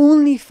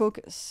only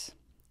focus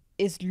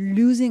is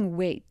losing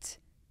weight,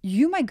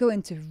 you might go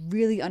into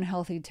really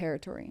unhealthy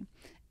territory.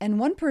 And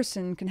one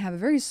person can have a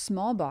very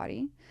small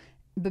body,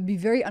 but be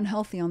very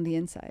unhealthy on the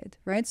inside,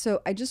 right?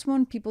 So I just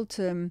want people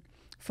to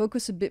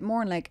focus a bit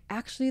more on, like,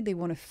 actually they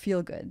want to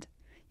feel good.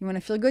 You want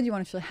to feel good, you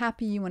want to feel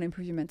happy, you want to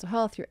improve your mental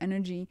health, your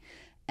energy.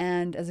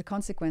 And as a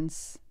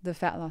consequence, the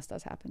fat loss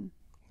does happen.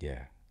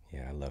 Yeah,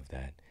 I love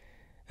that.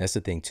 That's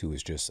the thing too,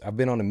 is just, I've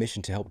been on a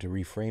mission to help to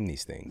reframe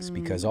these things,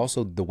 because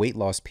also the weight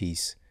loss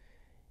piece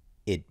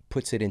it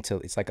puts it into,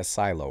 it's like a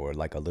silo or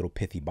like a little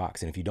pithy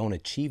box. And if you don't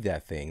achieve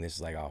that thing, this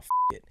is like, oh,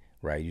 it,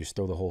 right? You just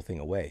throw the whole thing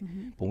away.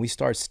 But when we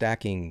start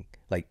stacking,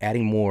 like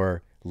adding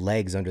more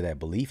legs under that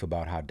belief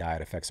about how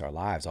diet affects our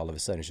lives, all of a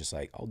sudden it's just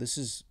like, oh, this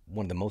is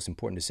one of the most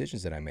important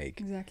decisions that I make.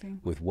 Exactly.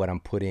 With what I'm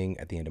putting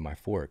at the end of my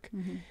fork.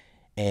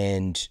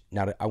 And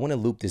now I want to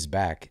loop this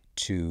back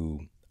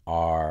to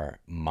our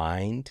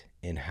mind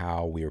and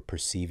how we're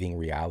perceiving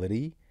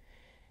reality.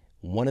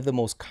 One of the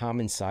most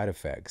common side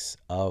effects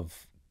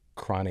of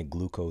chronic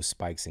glucose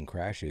spikes and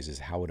crashes is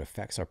how it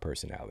affects our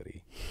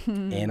personality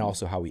and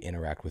also how we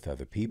interact with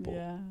other people.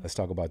 Yeah. Let's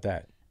talk about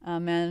that.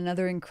 And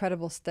another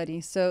incredible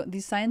study. So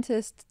these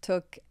scientists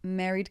took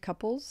married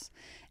couples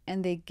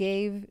and they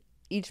gave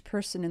each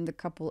person in the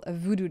couple a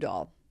voodoo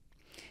doll.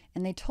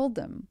 And they told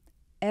them,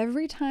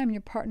 every time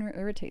your partner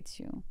irritates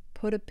you,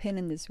 put a pin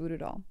in this voodoo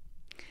doll.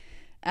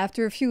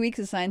 After a few weeks,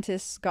 the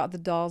scientists got the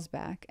dolls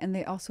back and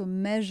they also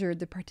measured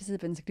the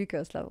participants'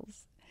 glucose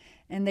levels.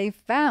 And they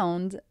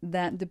found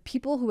that the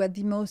people who had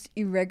the most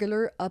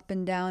irregular up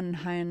and down and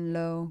high and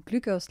low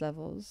glucose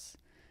levels,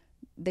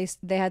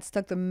 they had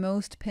stuck the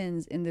most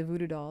pins in the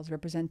voodoo dolls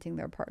representing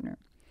their partner.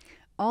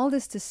 All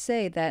this to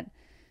say that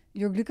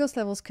your glucose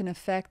levels can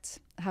affect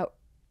how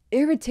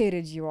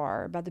irritated you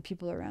are about the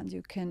people around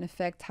you, can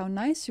affect how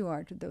nice you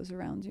are to those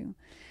around you.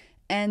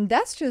 And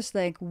that's just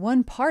like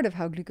one part of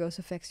how glucose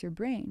affects your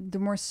brain. The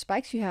more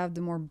spikes you have,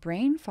 the more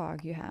brain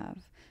fog you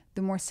have,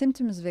 the more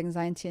symptoms of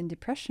anxiety and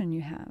depression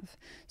you have.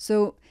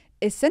 So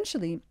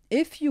essentially,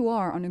 if you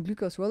are on a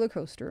glucose roller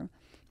coaster,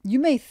 you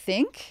may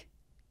think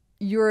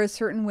you're a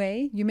certain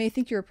way. You may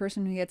think you're a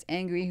person who gets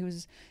angry,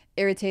 who's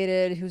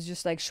irritated, who's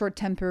just like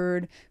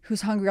short-tempered,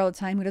 who's hungry all the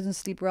time, who doesn't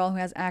sleep well, who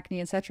has acne,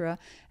 etc.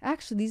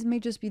 Actually, these may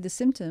just be the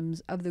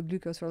symptoms of the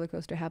glucose roller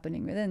coaster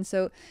happening within.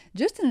 So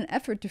just in an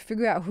effort to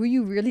figure out who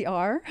you really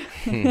are,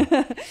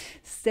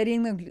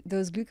 studying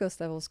those glucose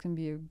levels can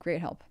be a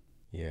great help.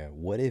 Yeah.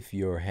 What if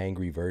your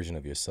hangry version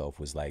of yourself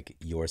was like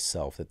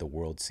yourself that the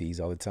world sees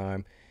all the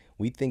time?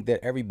 We think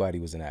that everybody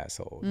was an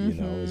asshole. You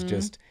know, it's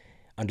just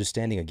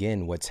understanding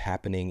again what's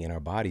happening in our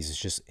bodies. It's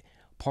just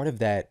part of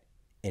that.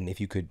 And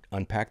if you could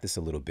unpack this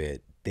a little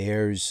bit,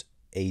 there's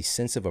a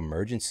sense of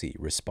emergency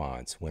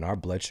response. When our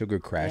blood sugar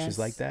crashes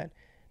like that,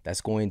 that's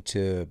going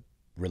to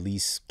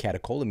release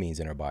catecholamines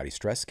in our body,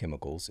 stress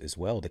chemicals as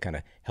well, to kind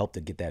of help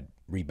to get that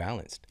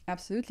rebalanced.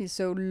 Absolutely.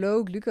 So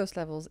low glucose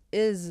levels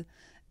is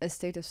a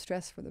state of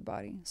stress for the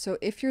body. So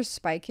if you're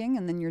spiking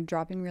and then you're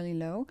dropping really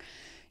low,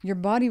 your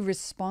body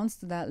responds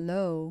to that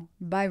low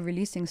by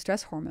releasing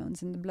stress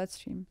hormones in the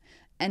bloodstream.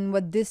 And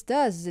what this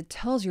does is it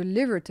tells your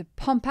liver to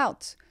pump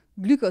out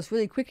glucose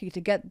really quickly to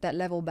get that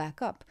level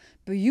back up.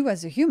 But you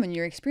as a human,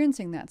 you're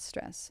experiencing that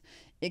stress.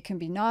 It can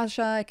be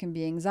nausea, it can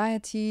be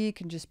anxiety, it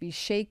can just be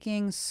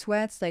shaking,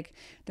 sweats. Like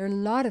there are a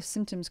lot of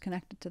symptoms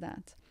connected to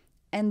that.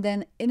 And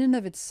then in and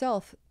of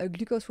itself, a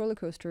glucose roller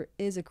coaster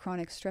is a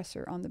chronic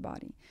stressor on the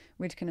body,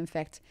 which can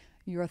affect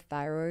your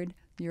thyroid,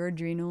 your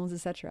adrenals,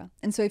 etc.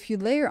 And so if you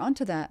layer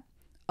onto that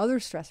other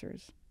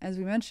stressors, as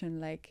we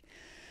mentioned, like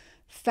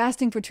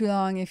fasting for too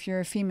long if you're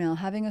a female,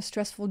 having a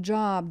stressful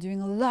job,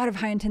 doing a lot of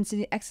high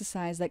intensity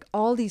exercise, like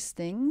all these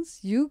things,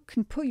 you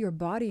can put your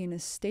body in a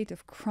state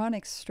of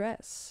chronic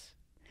stress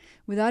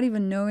without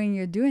even knowing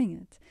you're doing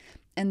it.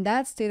 And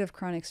that state of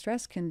chronic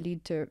stress can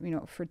lead to,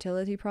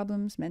 fertility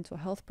problems, mental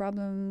health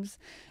problems,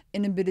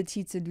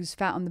 inability to lose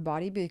fat on the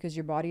body because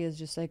your body is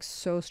just like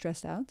so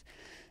stressed out.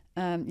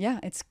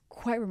 It's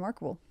quite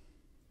remarkable.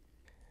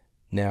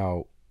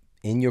 Now,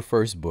 in your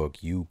first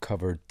book, you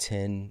covered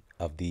 10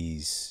 of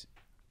these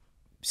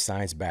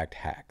science-backed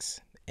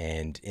hacks.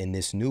 And in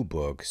this new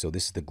book, so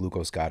this is the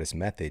Glucose Goddess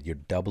Method, you're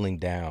doubling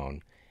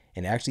down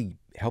and actually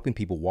helping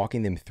people,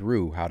 walking them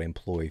through how to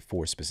employ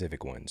 4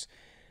 specific ones.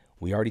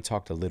 We already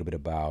talked a little bit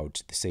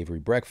about the savory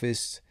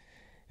breakfast,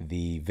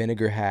 the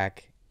vinegar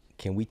hack.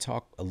 Can we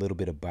talk a little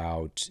bit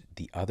about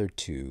the other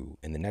 2,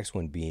 and the next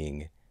one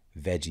being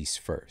veggies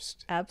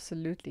first?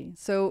 Absolutely.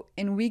 So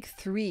in week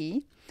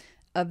 3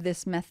 of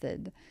this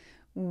method,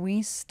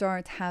 we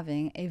start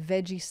having a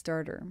veggie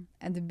starter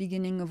at the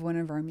beginning of one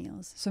of our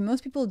meals. So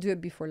most people do it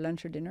before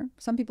lunch or dinner.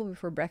 Some people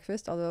before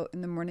breakfast, although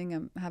in the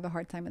morning I have a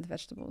hard time with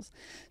vegetables.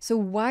 So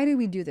why do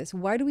we do this?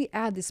 Why do we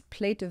add this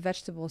plate of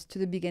vegetables to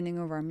the beginning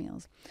of our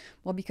meals?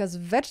 Well, because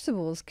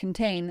vegetables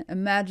contain a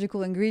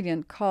magical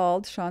ingredient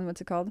called, Shawn, what's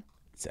it called?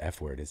 It's an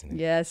F word, isn't it?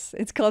 Yes,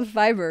 it's called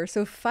fiber.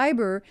 So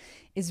fiber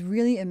is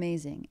really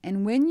amazing.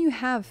 And when you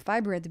have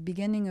fiber at the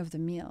beginning of the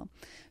meal,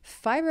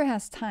 fiber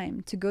has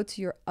time to go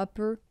to your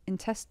upper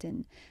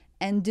intestine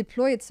and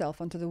deploy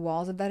itself onto the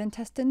walls of that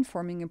intestine,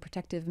 forming a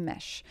protective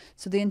mesh.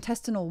 So the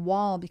intestinal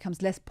wall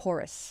becomes less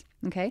porous,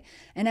 okay?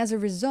 And as a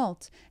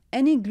result,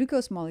 any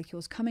glucose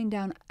molecules coming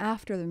down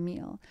after the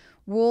meal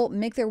will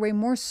make their way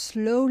more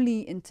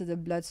slowly into the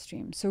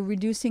bloodstream, so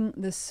reducing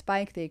the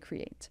spike they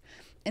create.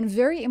 And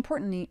very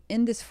importantly,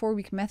 in this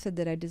 4-week method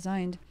that I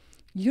designed,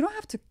 you don't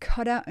have to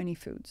cut out any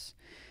foods.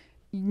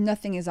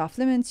 Nothing is off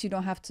limits. You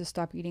don't have to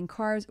stop eating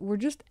carbs. We're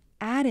just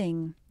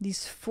adding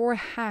these 4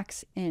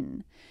 hacks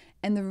in.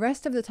 And the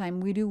rest of the time,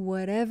 we do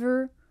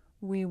whatever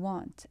we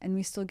want, and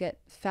we still get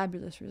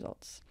fabulous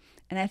results.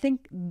 And I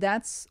think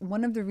that's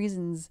one of the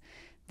reasons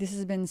this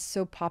has been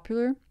so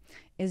popular,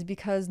 is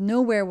because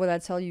nowhere will I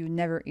tell you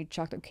never eat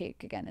chocolate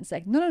cake again. It's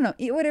like, no,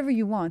 eat whatever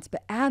you want,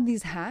 but add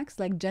these hacks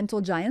like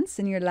gentle giants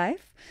in your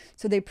life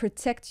so they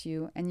protect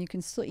you and you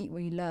can still eat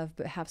what you love,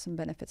 but have some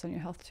benefits on your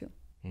health too.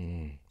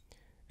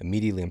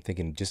 Immediately, I'm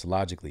thinking just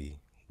logically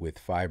with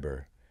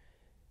fiber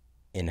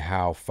and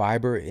how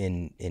fiber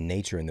in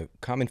nature and the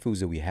common foods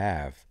that we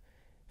have,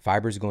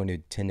 fiber is going to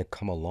tend to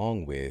come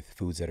along with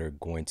foods that are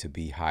going to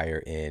be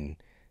higher in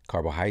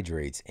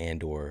carbohydrates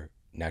and or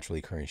naturally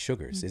occurring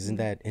sugars. Isn't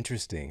that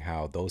interesting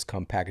how those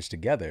come packaged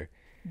together?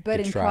 But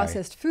in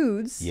processed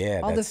foods,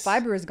 all the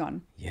fiber is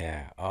gone.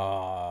 Yeah.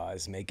 Oh,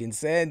 it's making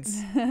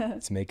sense.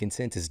 It's making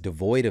sense. It's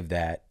devoid of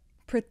that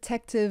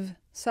protective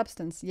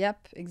substance.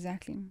 Yep,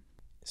 exactly.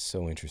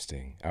 So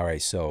interesting. All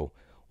right. So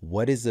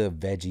what does a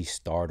veggie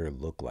starter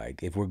look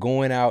like? If we're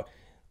going out,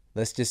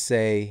 let's just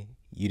say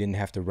you didn't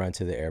have to run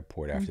to the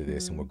airport after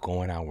this and we're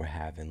going out, we're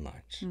having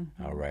lunch.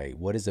 All right.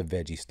 What does a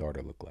veggie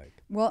starter look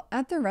like? Well,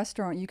 at the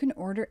restaurant, you can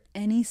order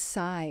any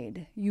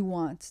side you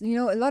want. You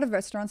know, a lot of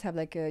restaurants have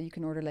you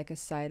can order like a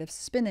side of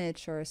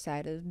spinach or a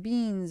side of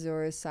beans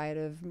or a side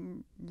of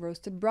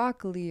roasted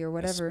broccoli or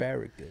whatever.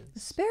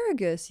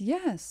 Asparagus,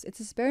 yes. It's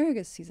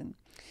asparagus season.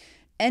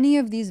 Any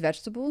of these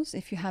vegetables,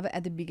 if you have it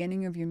at the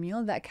beginning of your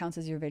meal, that counts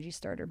as your veggie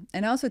starter.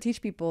 And I also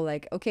teach people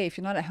okay, if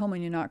you're not at home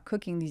and you're not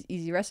cooking these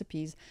easy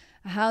recipes,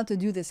 how to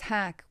do this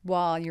hack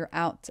while you're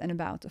out and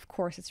about. Of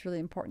course, it's really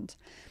important.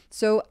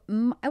 So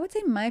I would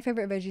say my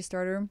favorite veggie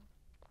starter,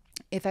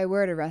 if I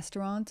were at a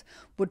restaurant,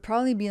 would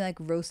probably be like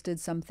roasted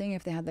something.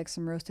 If they had like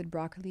some roasted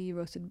broccoli,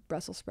 roasted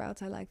Brussels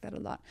sprouts, I like that a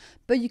lot.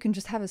 But you can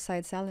just have a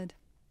side salad.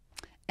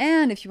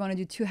 And if you want to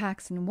do 2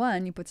 hacks in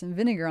one, you put some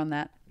vinegar on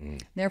that.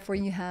 Therefore,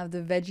 you have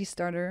the veggie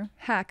starter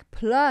hack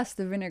plus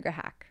the vinegar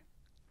hack.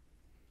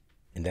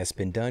 And that's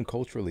been done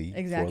culturally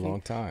for a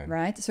long time.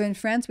 Right. So in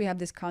France, we have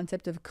this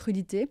concept of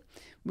crudité,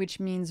 which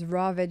means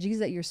raw veggies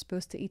that you're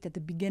supposed to eat at the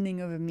beginning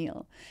of a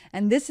meal.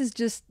 And this has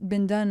just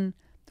been done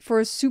for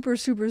a super,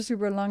 super,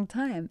 super long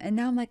time. And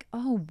now I'm like,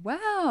 oh,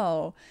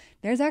 wow,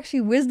 there's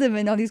actually wisdom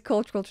in all these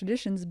cultural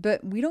traditions,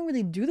 but we don't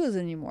really do those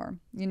anymore.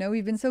 You know,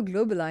 we've been so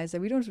globalized that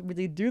we don't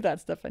really do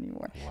that stuff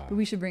anymore. Wow. But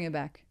we should bring it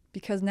back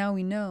because now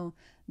we know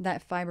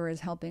that fiber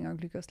is helping our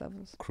glucose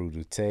levels.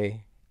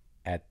 Crudité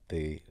at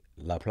the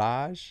La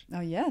Plage?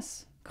 Oh,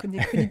 yes.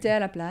 Crudité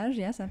à la plage.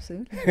 Yes,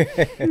 absolutely.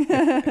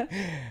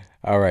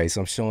 All right.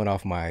 So I'm showing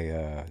off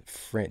my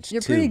French,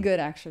 You're pretty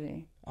good,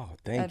 actually. Oh,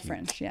 thank you.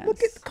 French,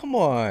 yes. Come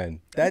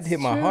on. That hit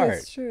my heart.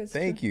 It's true.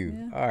 Thank you.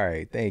 Yeah. All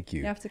right. Thank you.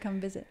 You have to come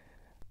visit.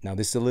 Now,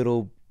 this is a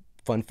little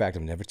fun fact.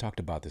 I've never talked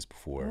about this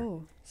before.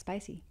 Oh,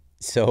 spicy.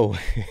 So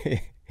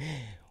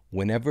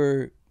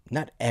whenever,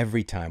 not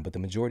every time, but the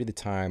majority of the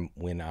time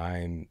when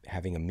I'm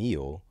having a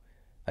meal,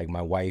 like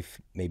my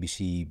wife, maybe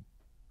she,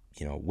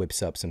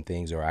 whips up some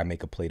things or I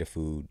make a plate of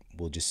food.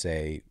 We'll just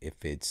say if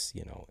it's,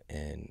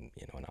 an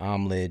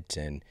omelet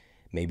and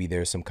maybe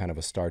there's some kind of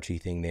a starchy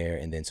thing there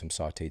and then some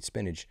sauteed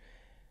spinach.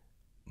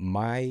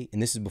 And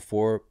this is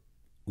before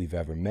we've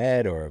ever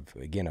met or,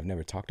 again, I've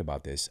never talked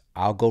about this.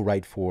 I'll go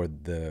right for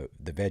the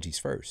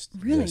veggies first.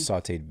 Really? The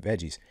sauteed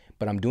veggies.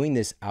 But I'm doing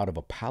this out of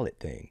a palate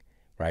thing,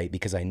 right?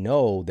 Because I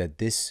know that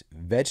this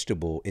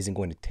vegetable isn't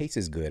going to taste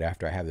as good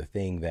after I have the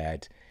thing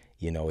that,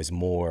 is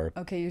more.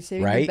 Okay, you're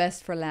saving right? the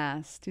best for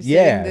last.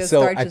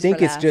 So I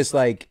think it's just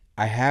like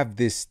I have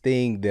this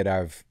thing that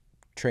I've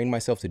trained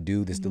myself to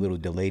do, this little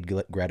delayed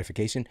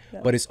gratification,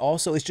 but it's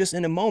just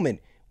in a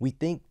moment. We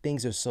think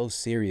things are so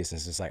serious and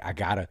it's just like,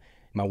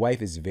 my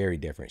wife is very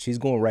different. She's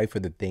going right for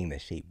the thing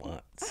that she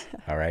wants.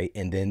 All right.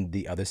 And then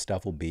the other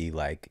stuff will be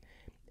like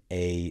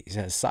a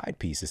side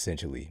piece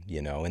essentially,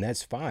 and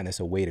that's fine. That's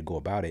a way to go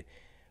about it.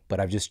 But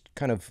I've just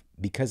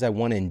because I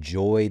want to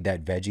enjoy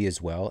that veggie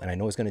as well. And I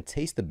know it's going to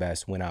taste the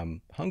best when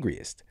I'm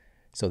hungriest.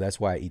 So that's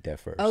why I eat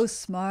that first. Oh,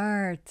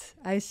 smart.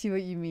 I see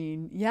what you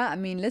mean. Yeah, I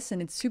mean, listen,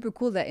 it's super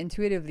cool that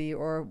intuitively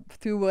or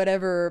through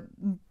whatever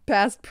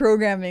past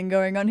programming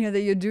going on here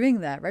that you're doing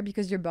that, right?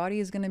 Because your body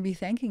is going to be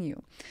thanking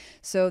you.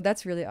 So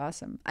that's really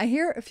awesome. I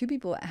hear a few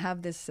people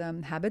have this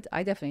habit.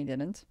 I definitely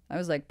didn't. I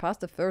was like,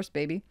 pasta first,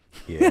 baby.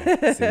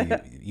 Yeah. See,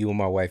 you and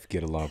my wife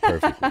get along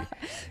perfectly.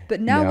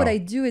 But now what I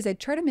do is I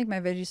try to make my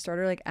veggie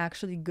starter like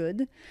actually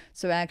good.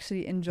 So I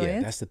actually enjoy it.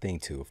 Yeah, that's the thing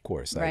too, of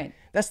course. Like, right.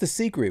 That's the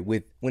secret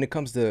when it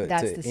comes to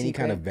any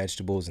kind of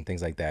vegetables and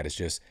things like that. It's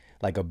just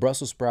like a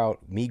Brussels sprout,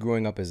 me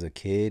growing up as a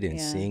kid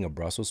and seeing a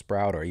Brussels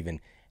sprout or even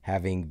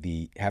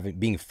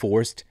being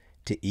forced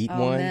to eat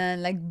one. Oh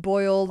man, like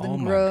boiled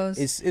and gross.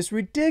 It's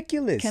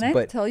ridiculous. Can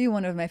I tell you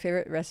one of my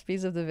favorite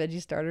recipes of the veggie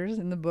starters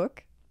in the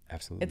book?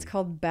 Absolutely. It's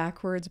called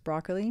backwards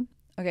broccoli.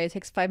 Okay, it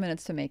takes 5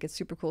 minutes to make. It's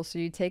super cool. So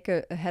you take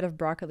a head of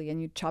broccoli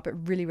and you chop it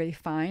really, really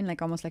fine,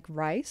 like almost like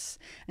rice.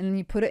 And then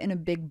you put it in a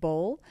big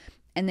bowl.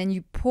 And then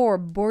you pour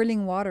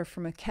boiling water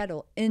from a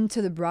kettle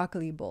into the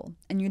broccoli bowl.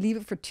 And you leave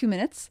it for 2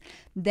 minutes.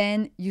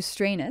 Then you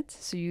strain it.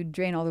 So you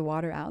drain all the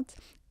water out.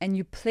 And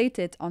you plate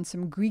it on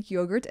some Greek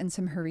yogurt and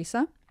some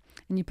harissa.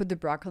 And you put the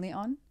broccoli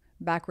on.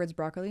 backwards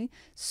broccoli.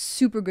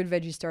 Super good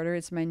veggie starter.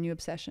 It's my new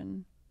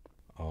obsession.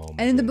 Oh my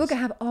And in the goodness. book, I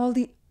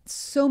have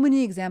so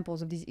many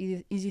examples of these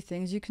easy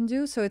things you can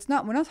do. So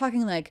we're not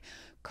talking like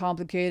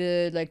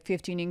complicated, like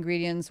 15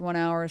 ingredients, 1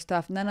 hour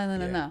stuff. No.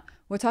 Yeah.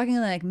 We're talking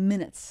like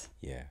minutes.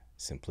 Yeah,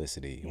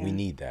 simplicity. Yeah. We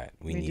need that.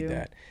 We need do.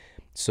 that.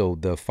 So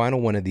the final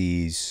one of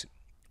these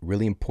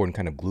really important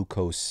kind of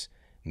glucose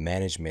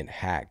management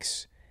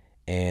hacks,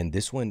 and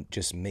this one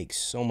just makes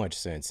so much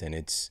sense, and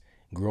it's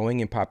growing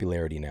in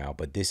popularity now,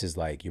 but this is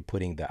like you're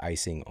putting the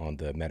icing on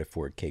the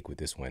metaphoric cake with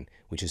this one,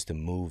 which is to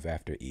move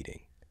after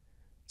eating.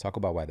 Talk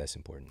about why that's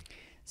important.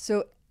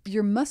 So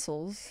your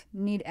muscles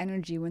need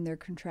energy when they're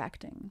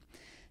contracting.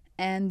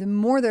 And the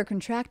more they're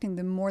contracting,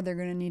 the more they're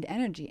going to need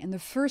energy. And the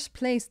first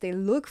place they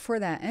look for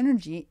that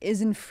energy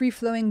is in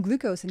free-flowing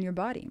glucose in your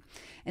body.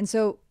 And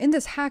so in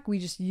this hack, we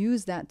just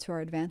use that to our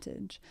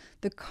advantage.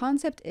 The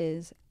concept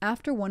is,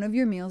 after one of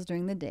your meals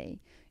during the day,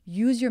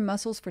 use your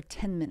muscles for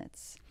 10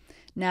 minutes.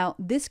 Now,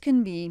 this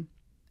can be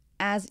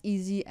as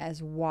easy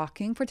as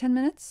walking for 10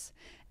 minutes,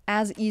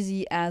 as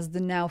easy as the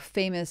now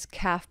famous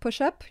calf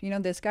push-up. You know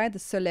this guy, the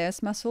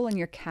soleus muscle in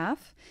your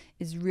calf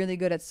is really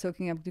good at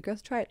soaking up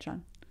glucose. Try it,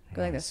 Shawn.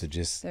 Go like this. So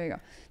just there you go.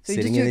 So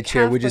sitting in the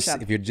chair. We're just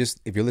if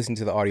you're listening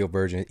to the audio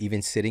version,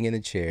 even sitting in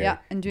the chair,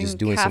 and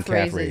doing some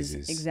calf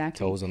raises,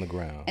 exactly, toes on the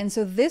ground. And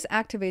so this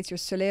activates your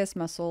soleus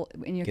muscle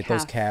in your calf. Get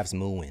those calves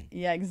moving.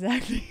 Yeah,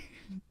 exactly.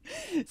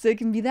 So it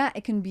can be that.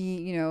 It can be,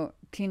 you know,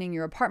 cleaning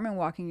your apartment,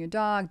 walking your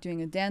dog,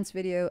 doing a dance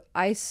video,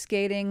 ice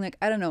skating. Like,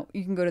 I don't know.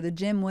 You can go to the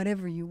gym,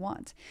 whatever you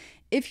want.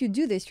 If you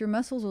do this, your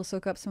muscles will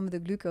soak up some of the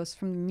glucose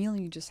from the meal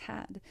you just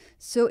had.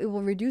 So it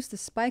will reduce the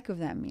spike of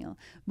that meal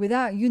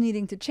without you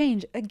needing to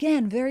change.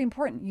 Again, very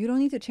important. You don't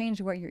need to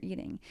change what you're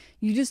eating.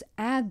 You just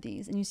add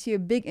these and you see a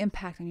big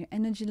impact on your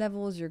energy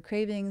levels, your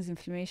cravings,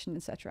 inflammation,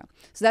 etc.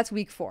 So that's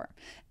week 4.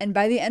 And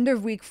by the end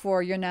of week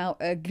 4, you're now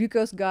a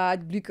glucose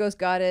god, glucose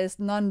goddess,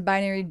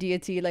 non-binary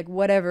deity, like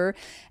whatever.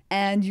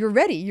 And you're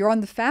ready. You're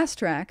on the fast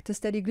track to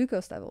steady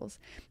glucose levels.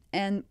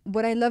 And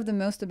what I love the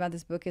most about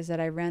this book is that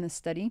I ran a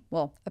study,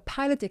 well, a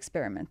pilot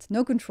experiment,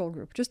 no control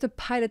group, just a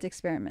pilot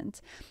experiment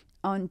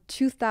on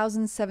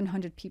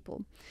 2,700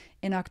 people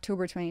in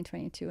October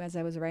 2022 as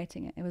I was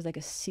writing it. It was like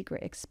a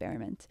secret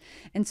experiment.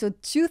 And so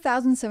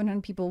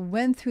 2,700 people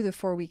went through the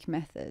 4-week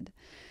method.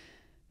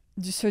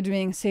 So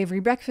doing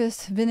savory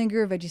breakfast,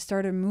 vinegar, veggie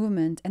starter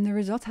movement, and the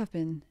results have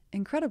been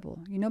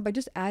incredible. You know, by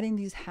just adding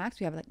these hacks,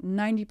 we have like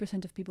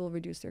 90% of people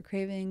reduce their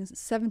cravings,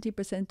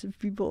 70% of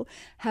people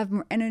have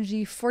more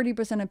energy,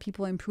 40% of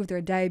people improve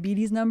their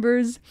diabetes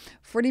numbers,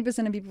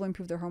 40% of people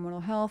improve their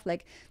hormonal health.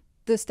 Like,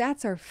 the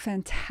stats are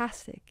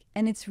fantastic,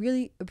 and it's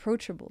really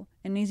approachable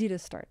and easy to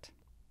start.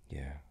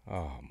 Yeah.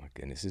 Oh my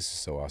goodness, this is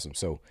so awesome.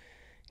 So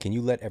can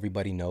you let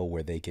everybody know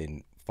where they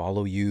can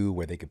follow you,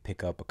 where they could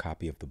pick up a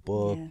copy of the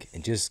book,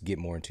 and just get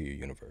more into your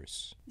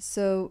universe?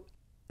 So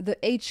the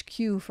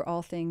HQ for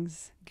all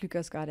things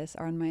Glucose Goddess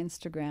are on my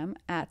Instagram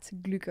at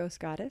Glucose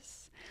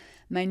Goddess.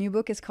 My new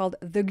book is called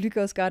The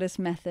Glucose Goddess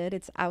Method.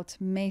 It's out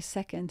May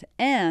 2nd.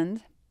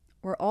 And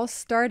we're all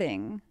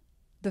starting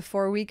the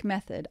 4-week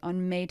method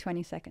on May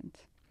 22nd.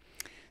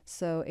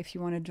 So if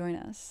you want to join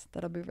us,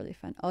 that'll be really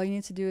fun. All you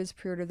need to do is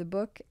pre-order the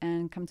book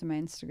and come to my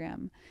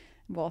Instagram.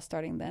 We're all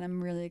starting then.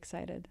 I'm really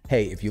excited.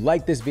 Hey, if you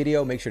like this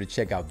video, make sure to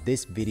check out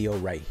this video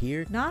right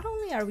here. Not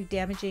only are we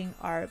damaging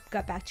our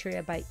gut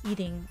bacteria by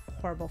eating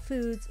horrible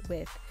foods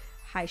with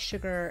high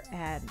sugar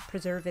and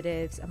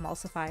preservatives,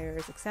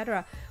 emulsifiers,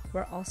 etc.,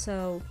 we're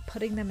also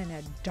putting them in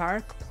a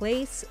dark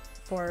place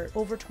for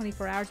over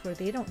 24 hours where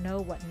they don't know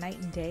what night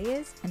and day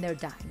is, and they're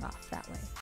dying off that way.